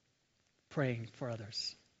 Praying for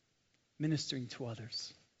others. Ministering to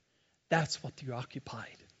others. That's what you're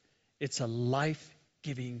occupied. It's a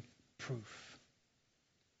life-giving proof.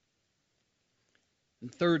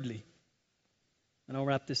 And thirdly, and I'll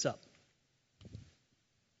wrap this up,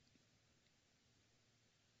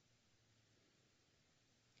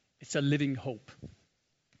 it's a living hope.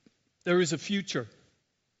 There is a future.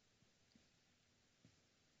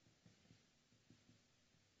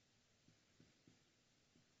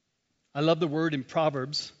 I love the word in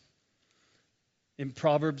Proverbs. In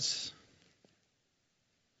Proverbs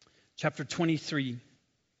chapter 23,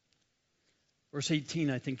 verse 18,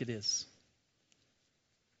 I think it is.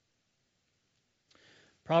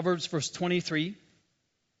 Proverbs verse 23.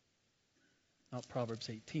 Not Proverbs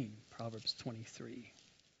 18, Proverbs 23.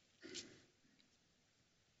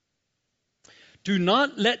 Do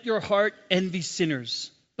not let your heart envy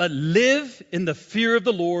sinners, but live in the fear of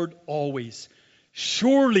the Lord always.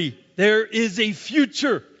 Surely there is a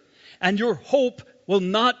future, and your hope will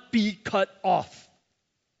not be cut off.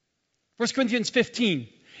 1 Corinthians 15.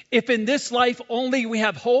 If in this life only we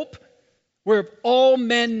have hope, we're of all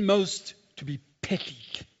men most to be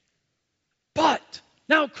pitied. But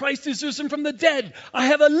now Christ is risen from the dead. I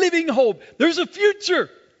have a living hope. There's a future.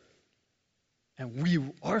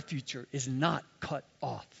 And our future is not cut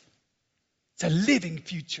off. It's a living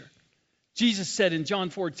future. Jesus said in John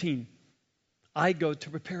 14, I go to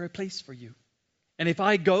prepare a place for you. And if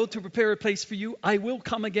I go to prepare a place for you, I will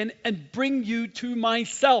come again and bring you to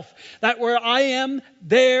myself, that where I am,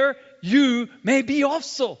 there you may be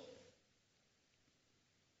also.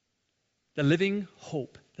 The living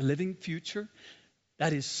hope, the living future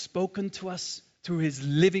that is spoken to us through his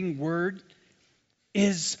living word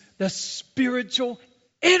is the spiritual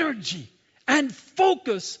energy and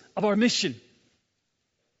focus of our mission.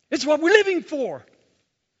 It's what we're living for.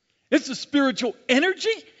 It's the spiritual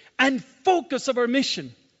energy and focus of our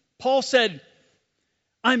mission. Paul said,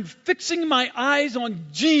 I'm fixing my eyes on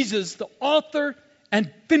Jesus, the author and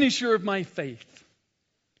finisher of my faith.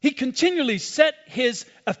 He continually set his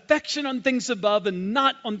affection on things above and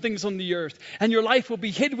not on things on the earth. And your life will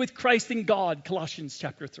be hid with Christ in God, Colossians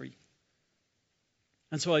chapter 3.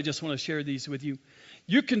 And so I just want to share these with you.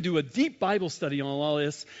 You can do a deep Bible study on all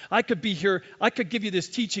this. I could be here. I could give you this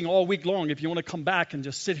teaching all week long if you want to come back and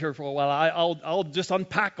just sit here for a while. I'll just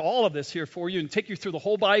unpack all of this here for you and take you through the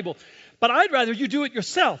whole Bible. But I'd rather you do it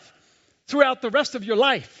yourself throughout the rest of your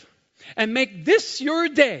life and make this your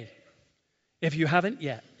day if you haven't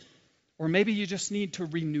yet. Or maybe you just need to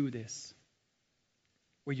renew this,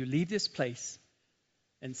 where you leave this place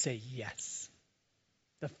and say yes.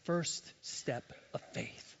 The first step of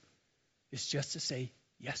faith is just to say,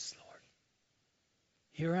 yes, Lord.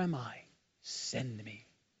 Here am I. Send me.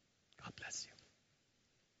 God bless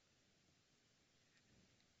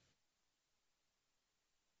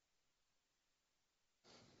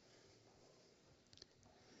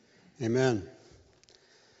you. Amen.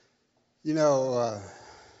 You know,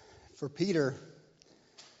 for Peter,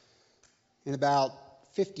 in about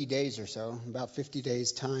 50 days or so, about 50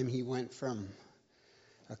 days' time, he went from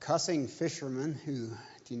a cussing fisherman who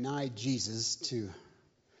denied Jesus to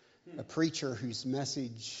a preacher whose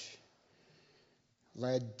message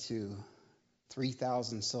led to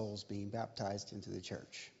 3,000 souls being baptized into the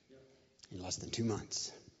church in less than 2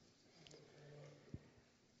 months.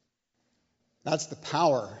 That's the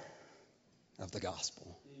power of the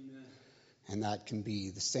gospel. Amen. And that can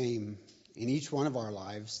be the same in each one of our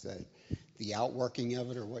lives, that the outworking of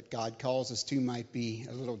it or what God calls us to might be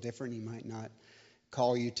a little different. He might not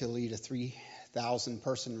call you to lead a 3,000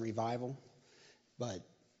 person revival, but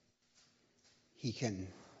he can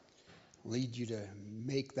lead you to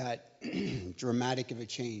make that dramatic of a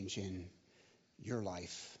change in your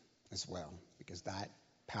life as well, because that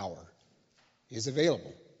power is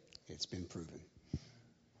available. It's been proven.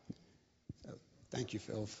 So thank you,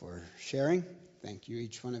 Phil, for sharing. Thank you,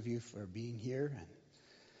 each one of you, for being here. And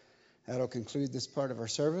that'll conclude this part of our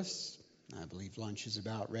service. I believe lunch is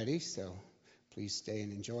about ready, so please stay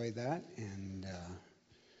and enjoy that, and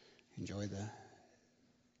enjoy the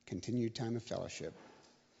continued time of fellowship.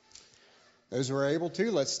 Those who are able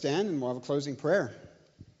to, let's stand and we'll have a closing prayer.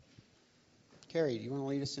 Carrie, do you want to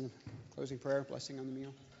lead us in a closing prayer, blessing on the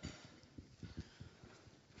meal?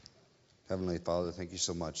 Heavenly Father, thank you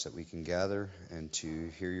so much that we can gather and to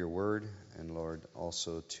hear your word, and Lord,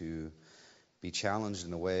 also to be challenged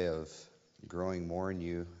in the way of growing more in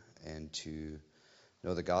you and to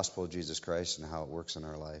know the gospel of Jesus Christ and how it works in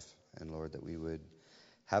our life. And Lord, that we would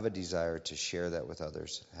have a desire to share that with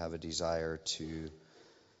others, have a desire to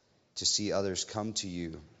see others come to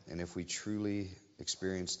you. And if we truly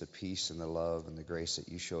experience the peace and the love and the grace that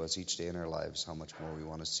you show us each day in our lives, how much more we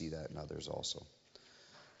want to see that in others also.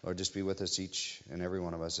 Lord, just be with us, each and every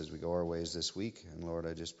one of us, as we go our ways this week. And Lord,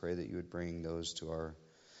 I just pray that you would bring those to our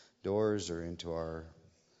doors or into our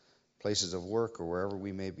places of work or wherever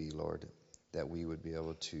we may be, Lord, that we would be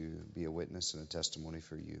able to be a witness and a testimony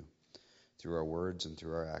for you through our words and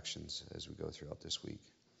through our actions as we go throughout this week.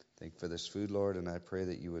 Thank you for this food, Lord, and I pray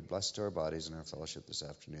that you would bless to our bodies and our fellowship this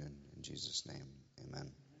afternoon. In Jesus' name,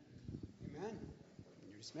 amen. Amen.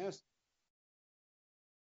 You're dismissed.